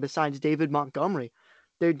anything besides David Montgomery.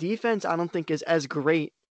 Their defense, I don't think, is as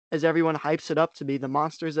great as everyone hypes it up to be. The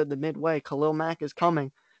monsters of the Midway, Khalil Mack is coming.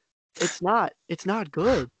 It's not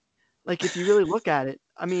good. If you really look at it,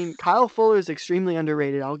 I mean, Kyle Fuller is extremely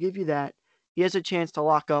underrated. I'll give you that. He has a chance to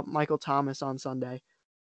lock up Michael Thomas on Sunday.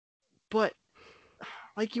 But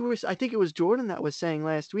I think it was Jordan that was saying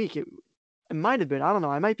last week, it might have been, I don't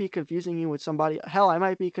know. I might be confusing you with somebody. Hell, I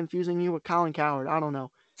might be confusing you with Colin Cowherd. I don't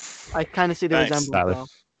know. I kind of see the resemblance though.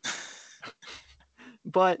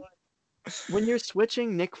 But when you're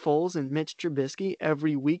switching Nick Foles and Mitch Trubisky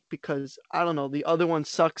every week because, I don't know, the other one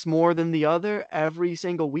sucks more than the other every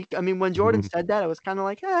single week. I mean, when Jordan said that, I was kind of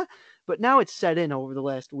like, but now it's set in over the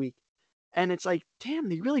last week. And it's like, damn,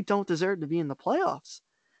 they really don't deserve to be in the playoffs.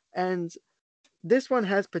 And this one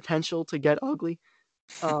has potential to get ugly.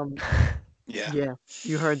 Yeah,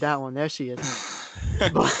 you heard that one. There she is.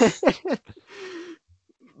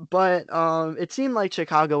 But it seemed like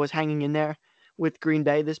Chicago was hanging in there with Green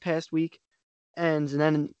Bay this past week. And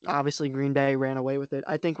then, obviously, Green Bay ran away with it.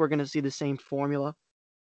 I think we're going to see the same formula.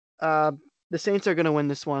 The Saints are going to win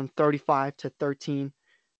this one 35-13.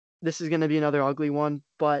 This is going to be another ugly one,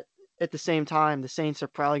 but at the same time, the Saints are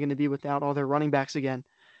probably going to be without all their running backs again.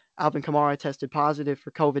 Alvin Kamara tested positive for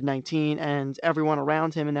COVID-19, and everyone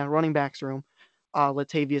around him in that running backs room,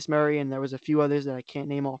 Latavius Murray, and there was a few others that I can't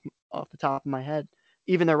name off the top of my head.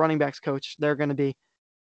 Even their running backs coach, they're going to be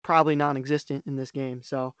probably non-existent in this game.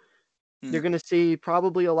 So you're going to see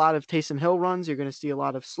probably a lot of Taysom Hill runs. You're going to see a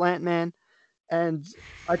lot of slant man. And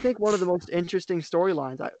I think one of the most interesting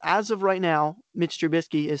storylines, as of right now, Mitch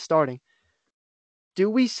Trubisky is starting. Do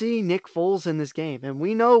we see Nick Foles in this game? And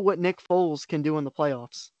we know what Nick Foles can do in the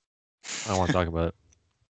playoffs. I don't want to talk about it.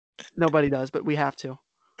 Nobody does, but we have to.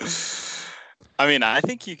 I mean, I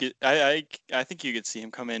think you could. I think you could see him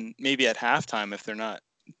come in maybe at halftime if they're not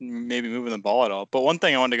maybe moving the ball at all. But one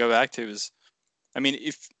thing I wanted to go back to is, I mean,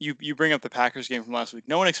 if you bring up the Packers game from last week,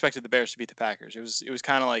 no one expected the Bears to beat the Packers. It was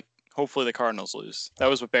kind of like, hopefully the Cardinals lose. That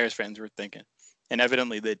was what Bears fans were thinking, and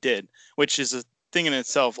evidently they did, which is a thing in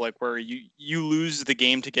itself, where you lose the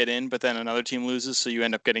game to get in, but then another team loses, so you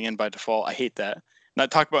end up getting in by default. I hate that. Not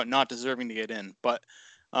talk about not deserving to get in, but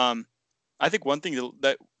I think one thing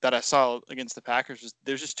that I saw against the Packers was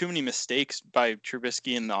there's just too many mistakes by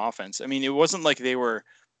Trubisky in the offense. I mean, it wasn't like they were,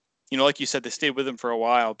 like you said, they stayed with him for a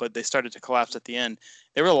while, but they started to collapse at the end.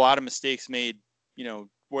 There were a lot of mistakes made,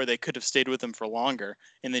 where they could have stayed with him for longer,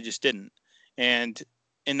 and they just didn't. And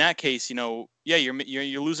in that case, you're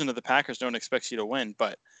losing to the Packers. No one expects you to win,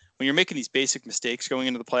 but when you're making these basic mistakes going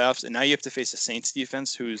into the playoffs, and now you have to face a Saints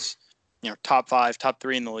defense who's top 5, top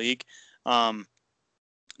 3 in the league.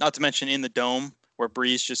 Not to mention in the dome where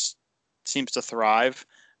Breeze just seems to thrive.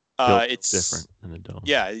 It's different in the dome.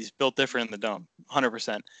 Yeah, he's built different in the dome,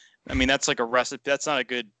 100%. I mean, that's like a recipe. That's not a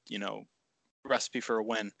good, recipe for a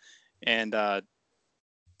win. And I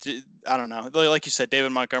don't know. Like you said,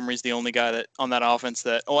 David Montgomery's the only guy that on that offense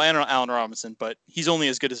and Allen Robinson, but he's only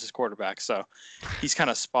as good as his quarterback, so he's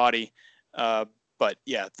kind of spotty. But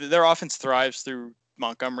yeah, their offense thrives through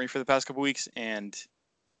Montgomery for the past couple weeks, and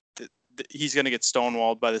he's going to get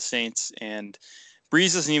stonewalled by the Saints. And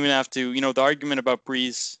Breeze doesn't even have to, the argument about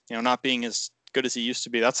Breeze, not being as good as he used to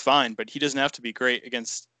be, that's fine, but he doesn't have to be great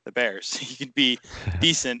against the Bears. You could be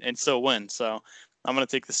decent and still win. So I'm going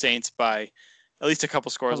to take the Saints by at least a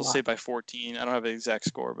couple scores. I'll say by 14. I don't have an exact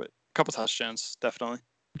score, but a couple touchdowns, definitely.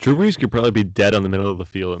 Drew Brees could probably be dead on the middle of the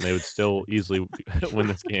field, and they would still easily win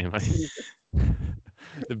this game.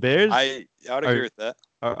 The Bears, I would agree with that.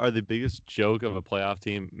 Are the biggest joke of a playoff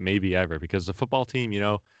team maybe ever, because the football team,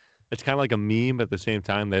 it's kind of like a meme, but at the same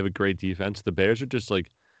time, they have a great defense. The Bears are just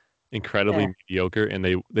like incredibly mediocre,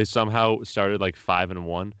 and they somehow started like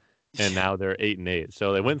 5-1, and now they're 8-8.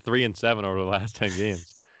 So they went 3-7 over the last 10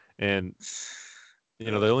 games, and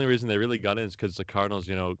the only reason they really got in is because the Cardinals,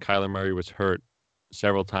 Kyler Murray was hurt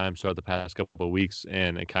several times throughout the past couple of weeks,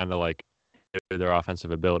 and it kind of like their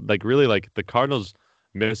offensive ability. Like really, like the Cardinals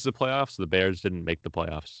missed the playoffs, the Bears didn't make the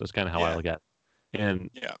playoffs. That's kind of how I look at it. And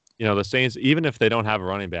the Saints, even if they don't have a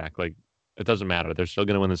running back, like it doesn't matter. They're still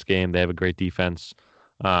going to win this game. They have a great defense.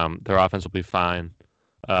 Their offense will be fine.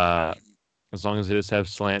 As long as they just have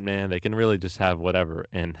slant man, they can really just have whatever,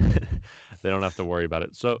 and they don't have to worry about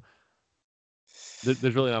it. So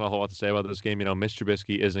there's really not a whole lot to say about this game. Mitch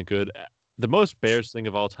Trubisky isn't good. The most Bears thing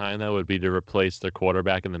of all time, though, would be to replace their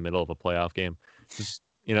quarterback in the middle of a playoff game. Just,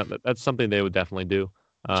 that's something they would definitely do.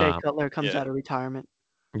 Jay Cutler comes out of retirement.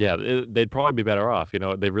 Yeah, they'd probably be better off.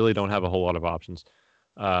 They really don't have a whole lot of options.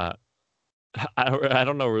 I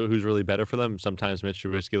don't know who's really better for them. Sometimes Mitch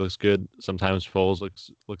Trubisky looks good. Sometimes Foles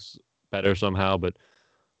looks better somehow. But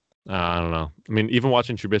I don't know. I mean, even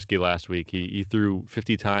watching Trubisky last week, he threw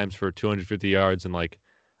 50 times for 250 yards and like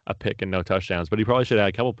a pick and no touchdowns. But he probably should have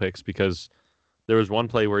had a couple picks, because there was one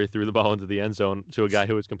play where he threw the ball into the end zone to a guy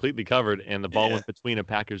who was completely covered, and the ball went between a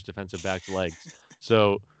Packers defensive back's legs.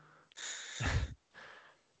 So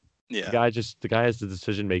the guy has the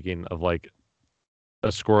decision making of like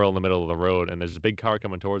a squirrel in the middle of the road, and there's a big car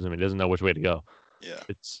coming towards him. He doesn't know which way to go. Yeah,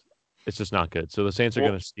 it's just not good. So the Saints are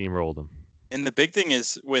going to steamroll them. And the big thing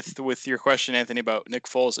is with your question, Anthony, about Nick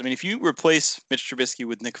Foles. I mean, if you replace Mitch Trubisky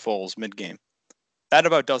with Nick Foles mid-game, that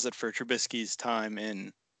about does it for Trubisky's time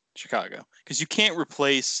in Chicago, because you can't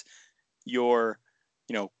replace your,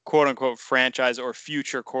 quote unquote franchise or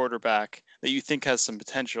future quarterback that you think has some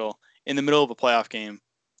potential in the middle of a playoff game,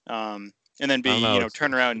 and then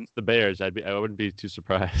turn around. The Bears, I wouldn't be too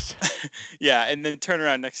surprised. Yeah, and then turn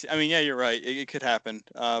around next. I mean, yeah, you're right. It could happen.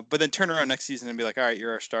 But then turn around next season and be like, all right,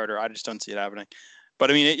 you're our starter. I just don't see it happening. But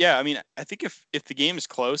I mean, I think if the game is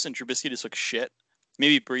close and Trubisky just looks shit,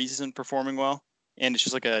 maybe Breeze isn't performing well, and it's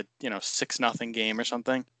just like a 6-0 game or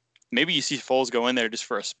something. Maybe you see Foles go in there just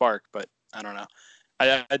for a spark, but I don't know.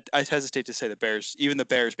 I hesitate to say the Bears, even the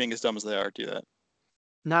Bears being as dumb as they are, do that.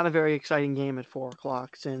 Not a very exciting game at 4:00,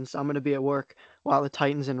 since I'm going to be at work while the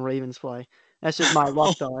Titans and Ravens play. That's just my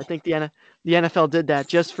luck, though. I think the NFL did that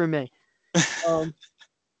just for me.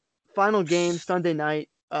 Final game Sunday night.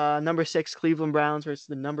 Number 6 Cleveland Browns versus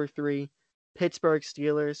the number 3 Pittsburgh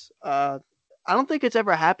Steelers. I don't think it's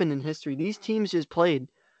ever happened in history. These teams just played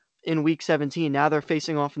in Week 17. Now they're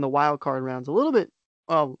facing off in the wild card rounds. A little bit,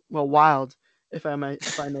 wild, if I may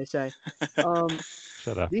say.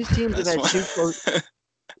 Shut up. These teams have had two close.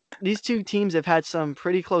 These two teams have had some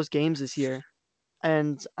pretty close games this year,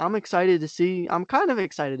 and I'm kind of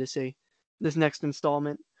excited to see this next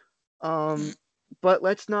installment. But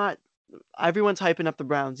let's not. Everyone's hyping up the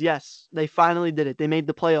Browns. Yes, they finally did it. They made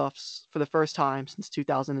the playoffs for the first time since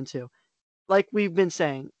 2002. Like we've been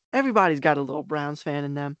saying, everybody's got a little Browns fan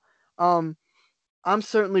in them. I'm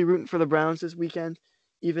certainly rooting for the Browns this weekend,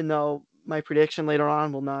 even though my prediction later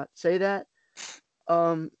on will not say that.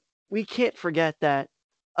 We can't forget that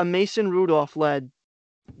a Mason Rudolph-led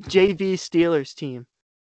JV Steelers team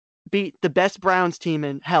beat the best Browns team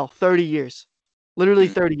in, 30 years. Literally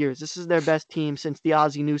 30 years. This is their best team since the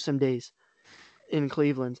Ozzie Newsome days in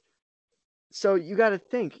Cleveland. So you got to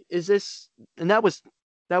think, is this... And that was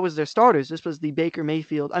their starters. This was the Baker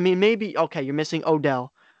Mayfield. I mean, maybe... Okay, you're missing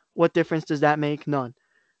Odell. What difference does that make? None.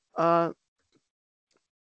 Could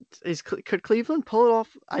Cleveland pull it off?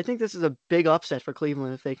 I think this is a big upset for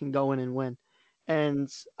Cleveland if they can go in and win. And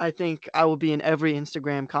I think I will be in every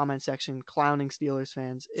Instagram comment section clowning Steelers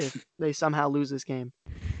fans if they somehow lose this game.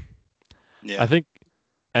 Yeah. I think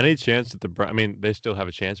any chance that they still have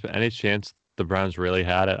a chance, but any chance the Browns really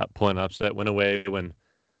had at pulling an upset went away when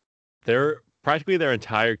practically their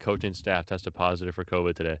entire coaching staff tested positive for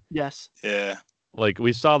COVID today. Yes. Yeah. Like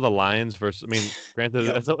we saw the Lions versus. Granted,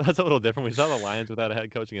 that's a little different. We saw the Lions without a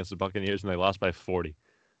head coach against the Buccaneers, and they lost by 40,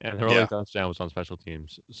 and their only touchdown was on special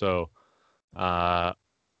teams. So, I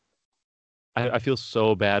feel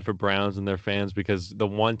so bad for Browns and their fans, because the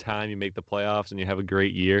one time you make the playoffs and you have a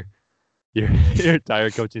great year, your entire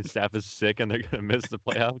coaching staff is sick and they're gonna miss the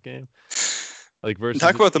playoff game. Like versus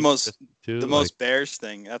Talk about the team most too, the like, most Bears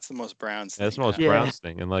thing. That's the most Browns thing. that's the most Yeah. Browns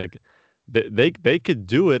thing, and like they could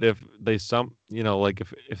do it if they like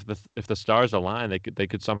if the stars align, they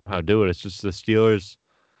could somehow do it. It's just the Steelers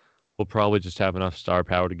will probably just have enough star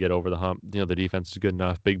power to get over the hump. The defense is good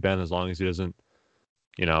enough. Big Ben, as long as he doesn't,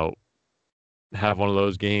 you know, have one of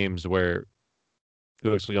those games where he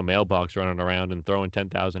looks like a mailbox running around and throwing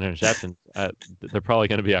 10,000 interceptions, they're probably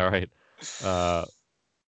going to be all right.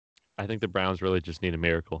 I think the Browns really just need a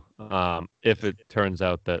miracle. If it turns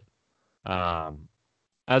out that,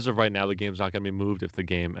 as of right now, the game's not going to be moved. If the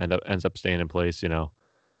game ends up staying in place,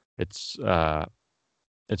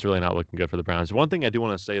 it's really not looking good for the Browns. One thing I do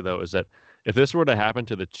want to say though is that if this were to happen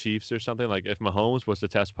to the Chiefs or something, like if Mahomes was to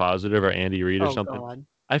test positive or Andy Reid or Oh something, God.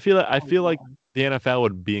 I feel like God. the NFL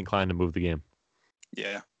would be inclined to move the game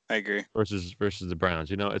Yeah, I agree. versus the Browns.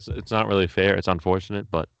 It's not really fair. It's unfortunate,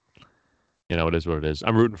 but it is what it is.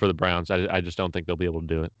 I'm rooting for the Browns. I just don't think they'll be able to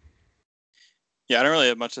do it. Yeah, I don't really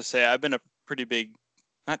have much to say. I've been a pretty big,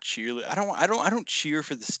 not cheerleader. I don't cheer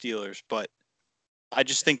for the Steelers, but I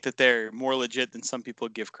just think that they're more legit than some people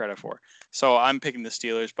give credit for. So I'm picking the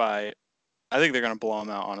Steelers I think they're going to blow them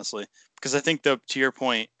out, honestly, because I think to your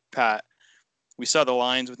point, Pat, we saw the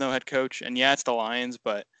Lions with no head coach, and yeah, it's the Lions,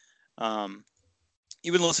 but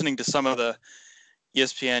even listening to some of the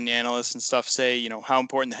ESPN analysts and stuff say, how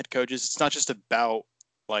important the head coach is. It's not just about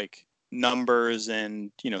like numbers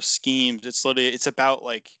and schemes. It's about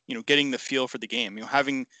like getting the feel for the game.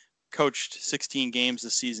 Having coached 16 games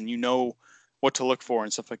this season, what to look for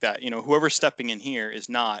and stuff like that. Whoever's stepping in here is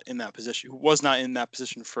not in that position. Who was not in that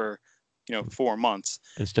position for 4 months.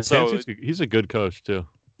 And So he's a good coach too. At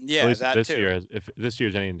yeah, least that this too. year, if this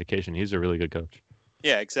year's any indication, he's a really good coach.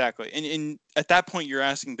 Yeah, exactly. And at that point, you're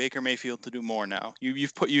asking Baker Mayfield to do more now.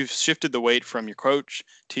 You've shifted the weight from your coach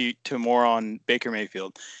to more on Baker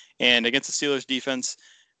Mayfield, and against the Steelers defense,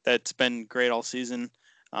 that's been great all season.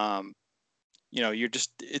 It's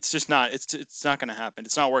not going to happen.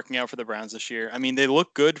 It's not working out for the Browns this year. I mean, they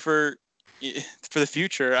look good for the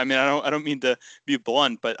future. I mean, I don't mean to be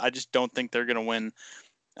blunt, but I just don't think they're going to win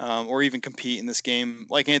or even compete in this game.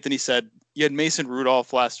 Like Anthony said, you had Mason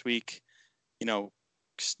Rudolph last week.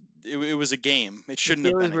 It was a game. It shouldn't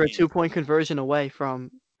have Steelers been were a a game. 2-point conversion away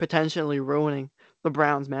from potentially ruining the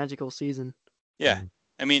Browns' magical season. Yeah.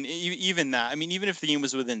 I mean, even that. I mean, even if the game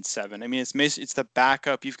was within 7, I mean, it's the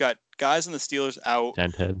backup. You've got guys on the Steelers out.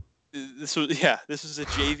 Head. This was a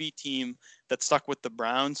JV team that stuck with the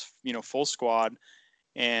Browns, full squad,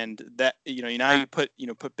 and that now you put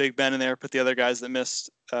Big Ben in there, put the other guys that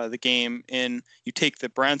missed the game in. You take the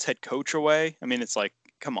Browns head coach away. I mean, it's like,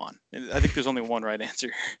 come on. I think there's only one right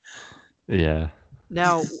answer. Yeah.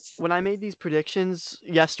 Now, when I made these predictions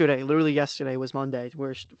literally yesterday was Monday.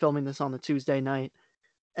 We're filming this on the Tuesday night.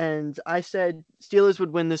 And I said Steelers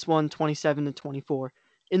would win this one 27-24.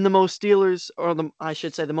 In the most Steelers, I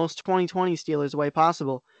should say the most 2020 Steelers way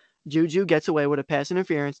possible, Juju gets away with a pass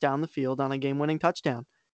interference down the field on a game-winning touchdown.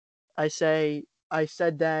 I said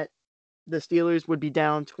that the Steelers would be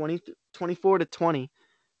down 24-20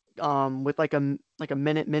 with like a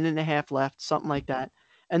minute and a half left, something like that.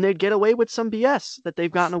 And they'd get away with some BS that they've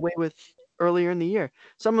gotten away with earlier in the year.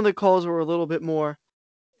 Some of the calls were a little bit more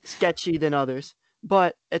sketchy than others,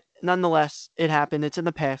 but nonetheless, it happened. It's in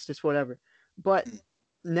the past. It's whatever. But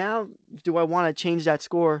now, do I want to change that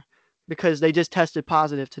score because they just tested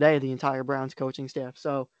positive today, the entire Browns coaching staff?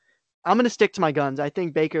 So I'm going to stick to my guns. I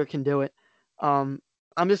think Baker can do it. I'm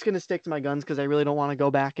just going to stick to my guns because I really don't want to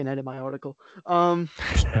go back and edit my article.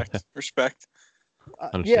 Respect.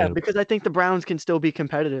 Yeah, because I think the Browns can still be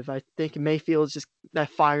competitive. I think Mayfield's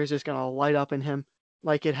that fire's just going to light up in him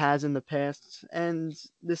like it has in the past. And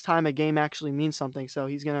this time a game actually means something. So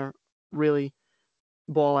he's going to really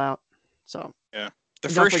ball out. So yeah, the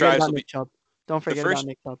first drives will be. Don't forget about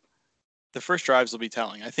Nick Chubb. The first drives will be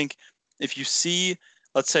telling. I think if you see,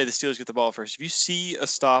 let's say the Steelers get the ball first. If you see a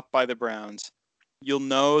stop by the Browns, you'll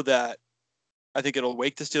know that. I think it'll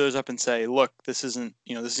wake the Steelers up and say, "Look, this isn't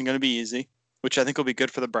going to be easy," which I think will be good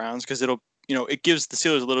for the Browns because it gives the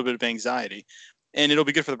Steelers a little bit of anxiety, and it'll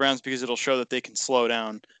be good for the Browns because it'll show that they can slow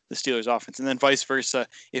down the Steelers' offense, and then vice versa.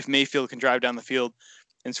 If Mayfield can drive down the field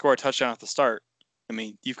and score a touchdown at the start, I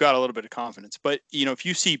mean, you've got a little bit of confidence. But if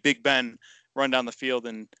you see Big Ben run down the field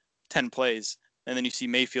in 10 plays, and then you see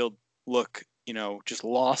Mayfield look, just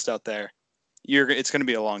lost out there, it's going to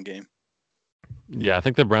be a long game. Yeah, I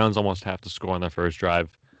think the Browns almost have to score on their first drive,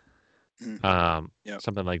 Yep.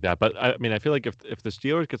 something like that. But I mean, I feel like if the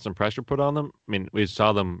Steelers get some pressure put on them, I mean, we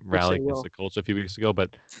saw them rally against the Colts a few weeks ago,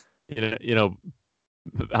 but I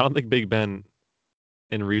don't think Big Ben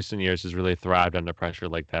in recent years has really thrived under pressure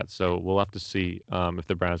like that. So we'll have to see if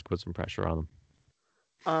the Browns put some pressure on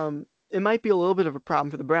them. It might be a little bit of a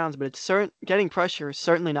problem for the Browns, but getting pressure is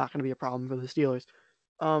certainly not going to be a problem for the Steelers.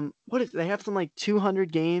 They have some like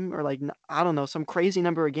 200 game or like I don't know, some crazy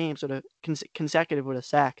number of games with a consecutive with a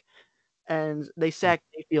sack, and they sacked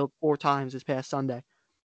Mayfield 4 times this past Sunday.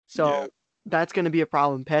 So that's going to be a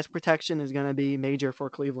problem. Pass protection is going to be major for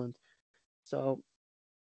Cleveland. So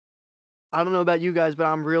I don't know about you guys, but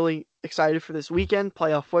I'm really excited for this weekend,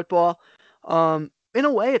 playoff football. In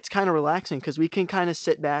a way, it's kind of relaxing because we can kind of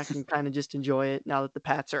sit back and kind of just enjoy it now that the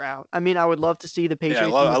Pats are out. I mean, I would love to see the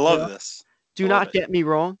Patriots. I love this. Do not get me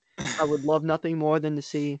wrong. I would love nothing more than to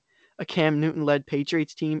see a Cam Newton-led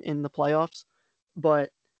Patriots team in the playoffs.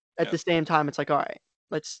 But at the same time, it's like, all right,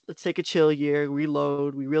 let's take a chill year,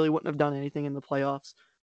 reload. We really wouldn't have done anything in the playoffs.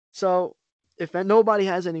 So if nobody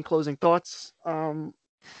has any closing thoughts,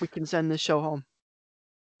 we can send this show home.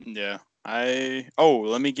 Yeah.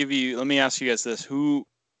 Let me ask you guys this. We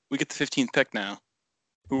get the 15th pick now.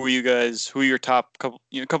 Who are your top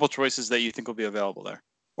couple choices that you think will be available there?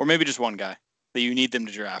 Or maybe just one guy that you need them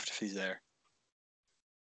to draft if he's there.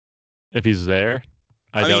 If he's there,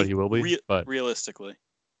 I doubt he will be. But realistically,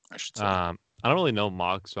 I should say. I don't really know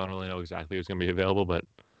mock, so I don't really know exactly who's going to be available. But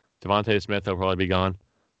Devontae Smith will probably be gone.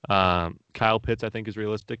 Kyle Pitts, I think, is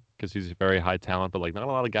realistic because he's a very high talent, but like not a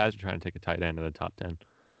lot of guys are trying to take a tight end in the top 10.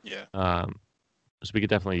 Yeah. So we could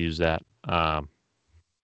definitely use that.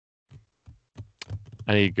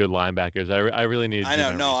 I need good linebackers. I really need. I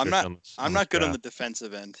know. No, I'm not good on the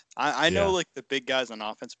defensive end. I know like the big guys on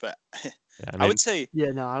offense, but I would say. Yeah,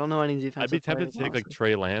 no, I don't know any defensive. I'd be tempted to take like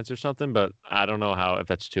Trey Lance or something, but I don't know if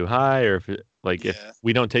that's too high or if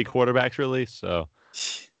we don't take quarterbacks really. So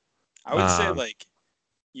I would say like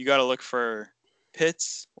you got to look for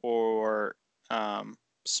Pitts or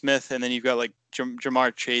Smith, and then you've got like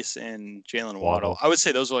Jamar Chase and Jalen Waddle. I would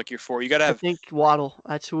say those are like your 4. You got to have. I think Waddle.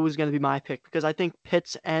 That's who's going to be my pick because I think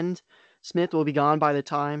Pitts and Smith will be gone by the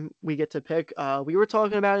time we get to pick. We were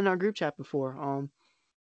talking about it in our group chat before.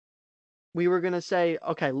 We were going to say,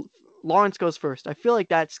 okay, Lawrence goes first. I feel like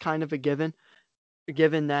that's kind of a given.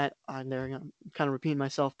 Given that I'm kind of repeating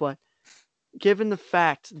myself, but given the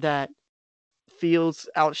fact that Fields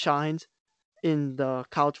outshined in the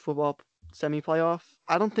college football semi-playoff,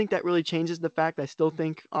 I don't think that really changes the fact I still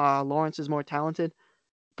think Lawrence is more talented,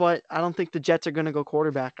 but I don't think the Jets are going to go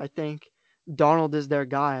quarterback. I think Darnold is their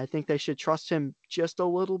guy. I think they should trust him just a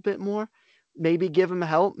little bit more. Maybe give him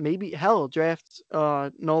help. Maybe draft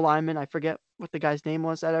no lineman. I forget what the guy's name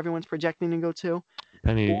was that everyone's projecting to go to.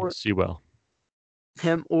 Penny Sewell.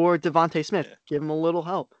 Him or Devontae Smith. Yeah. Give him a little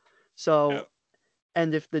help. So,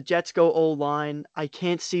 and if the Jets go O-line, I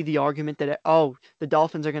can't see the argument that, the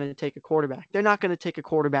Dolphins are going to take a quarterback. They're not going to take a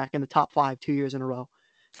quarterback in the top 5 2 years in a row.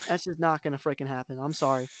 That's just not going to freaking happen. I'm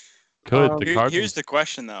sorry. Here's the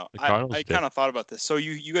question, though. I kind of thought about this. So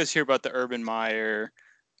you guys hear about the Urban Meyer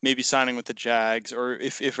maybe signing with the Jags, or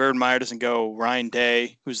if Urban Meyer doesn't go, Ryan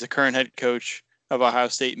Day, who's the current head coach of Ohio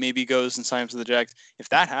State, maybe goes and signs with the Jags. If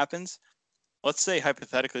that happens, let's say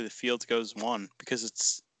hypothetically the Fields goes 1 because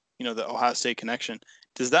it's the Ohio State connection.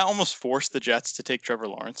 Does that almost force the Jets to take Trevor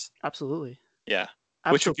Lawrence? Absolutely. Yeah.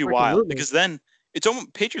 Which would be wild because then it's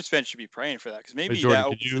almost Patriots fans should be praying for that because maybe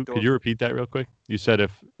Jordan, could you repeat that real quick? You said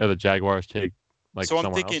if the Jaguars take so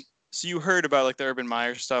I'm thinking else? So you heard about like the Urban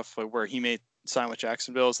Meyer stuff where he made sign with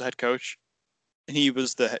Jacksonville as the head coach, and he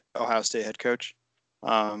was the Ohio State head coach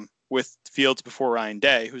with Fields before Ryan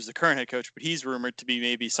Day, who's the current head coach, but he's rumored to be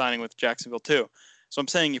maybe signing with Jacksonville too. So I'm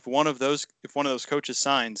saying if one of those coaches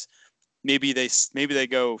signs, maybe they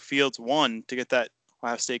go Fields 1 to get that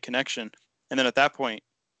Ohio State connection, and then at that point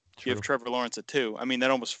you have Trevor Lawrence at 2. I mean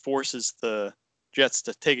that almost forces the Jets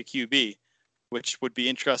to take a QB, which would be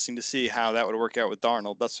interesting to see how that would work out with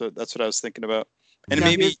Darnold. That's what I was thinking about. And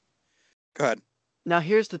go ahead. Now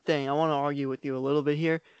here's the thing. I want to argue with you a little bit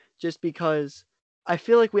here, just because I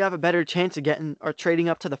feel like we have a better chance of getting or trading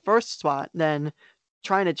up to the first spot than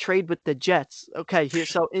trying to trade with the Jets. Okay,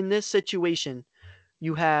 so in this situation,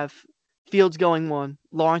 you have Fields going 1,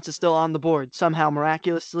 Lawrence is still on the board. Somehow,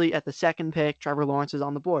 miraculously, at the second pick, Trevor Lawrence is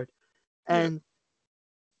on the board. And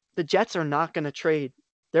the Jets are not going to trade.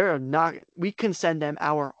 We can send them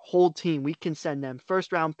our whole team. We can send them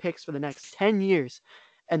first-round picks for the next 10 years,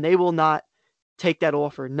 and they will not take that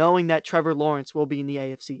offer, knowing that Trevor Lawrence will be in the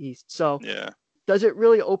AFC East. So does it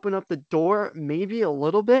really open up the door? Maybe a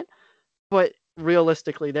little bit, but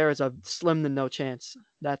realistically, there is a slim to no chance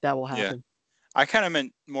that will happen. I kind of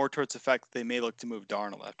meant more towards the fact that they may look to move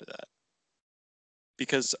Darnold after that.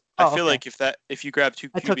 because Oh, I feel okay. like if you grab two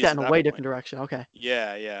QBs I took that in at a that way point, different direction. Okay.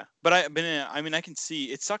 yeah. But I mean, I can see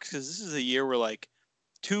it sucks because this is a year where like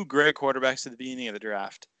two great quarterbacks at the beginning of the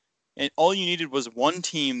draft, and all you needed was one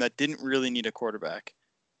team that didn't really need a quarterback,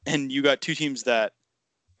 and you got two teams that,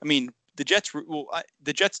 I mean, the Jets. Well,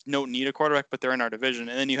 the Jets don't need a quarterback, but they're in our division,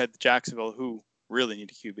 and then you had Jacksonville who really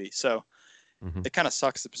need a QB. So it kind of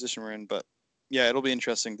sucks the position we're in, but yeah, it'll be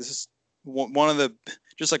interesting. This is one of the,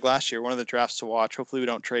 just like last year, one of the drafts to watch. Hopefully, we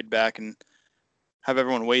don't trade back and have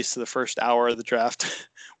everyone waste the first hour of the draft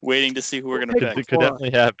waiting to see who we're going to pick. It could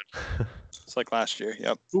definitely happen. It's like last year.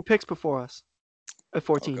 Yep. Who picks before us at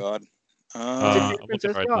 14? Oh God. Is it I'm San looking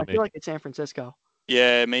Francisco? right I now, feel like it's San Francisco.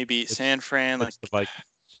 Yeah, maybe San Fran, like It's the Vikings.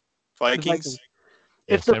 The Vikings. Vikings.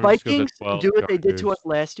 Yeah, If the San Francisco's at Vikings 12, do what they did to Chargers. us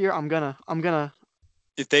last year, I'm gonna.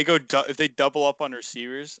 If they double up on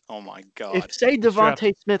receivers, oh my God. If say It's draft-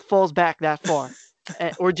 Devontae Smith falls back that far,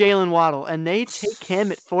 or Jalen Waddle, and they take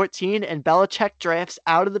him at 14, and Belichick drafts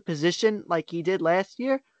out of the position like he did last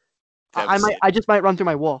year, I just might run through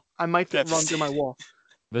my wall. I might run through my wall.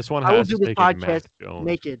 This one I will has do to this take podcast Mac Jones.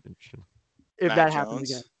 naked if Mac that Jones?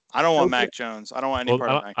 happens again. I don't want Okay. Mac Jones. I don't want any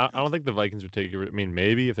part of Mac Jones. I don't think the Vikings would take it. I mean,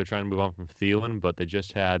 maybe if they're trying to move on from Thielen, but they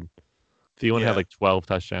just had Thielen had like 12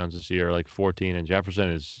 touchdowns this year, like 14, and Jefferson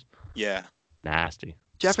is nasty.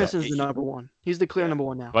 Jefferson's the number one. He's the clear number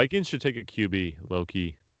one now. Vikings should take a QB, low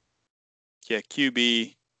key. Yeah,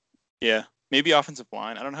 QB. Yeah, maybe offensive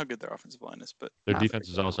line. I don't know how good their offensive line is, but Their defense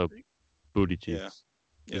is also booty cheeks.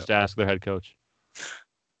 Yeah. Just ask their head coach.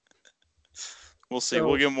 We'll see. So,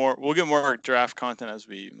 we'll get more draft content as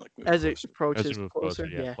we move it approaches closer.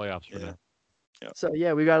 Yeah, playoffs for now. Yeah. So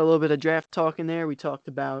yeah, we got a little bit of draft talk in there. We talked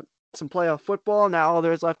about some playoff football. Now all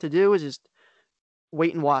there's left to do is just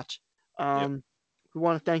wait and watch. We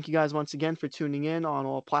want to thank you guys once again for tuning in on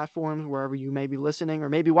all platforms, wherever you may be listening or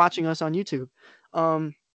maybe watching us on YouTube.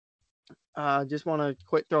 Just want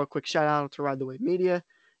to throw a quick shout out to Ride the Wave Media,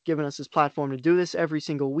 giving us this platform to do this every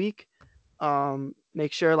single week.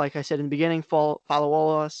 Make sure, like I said in the beginning, follow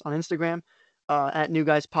all of us on Instagram at New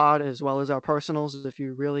Guys Pod, as well as our personals if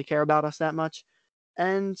you really care about us that much.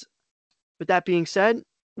 And with that being said,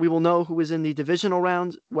 we will know who is in the divisional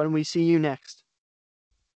round when we see you next.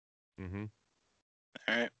 All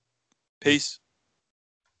right. Peace.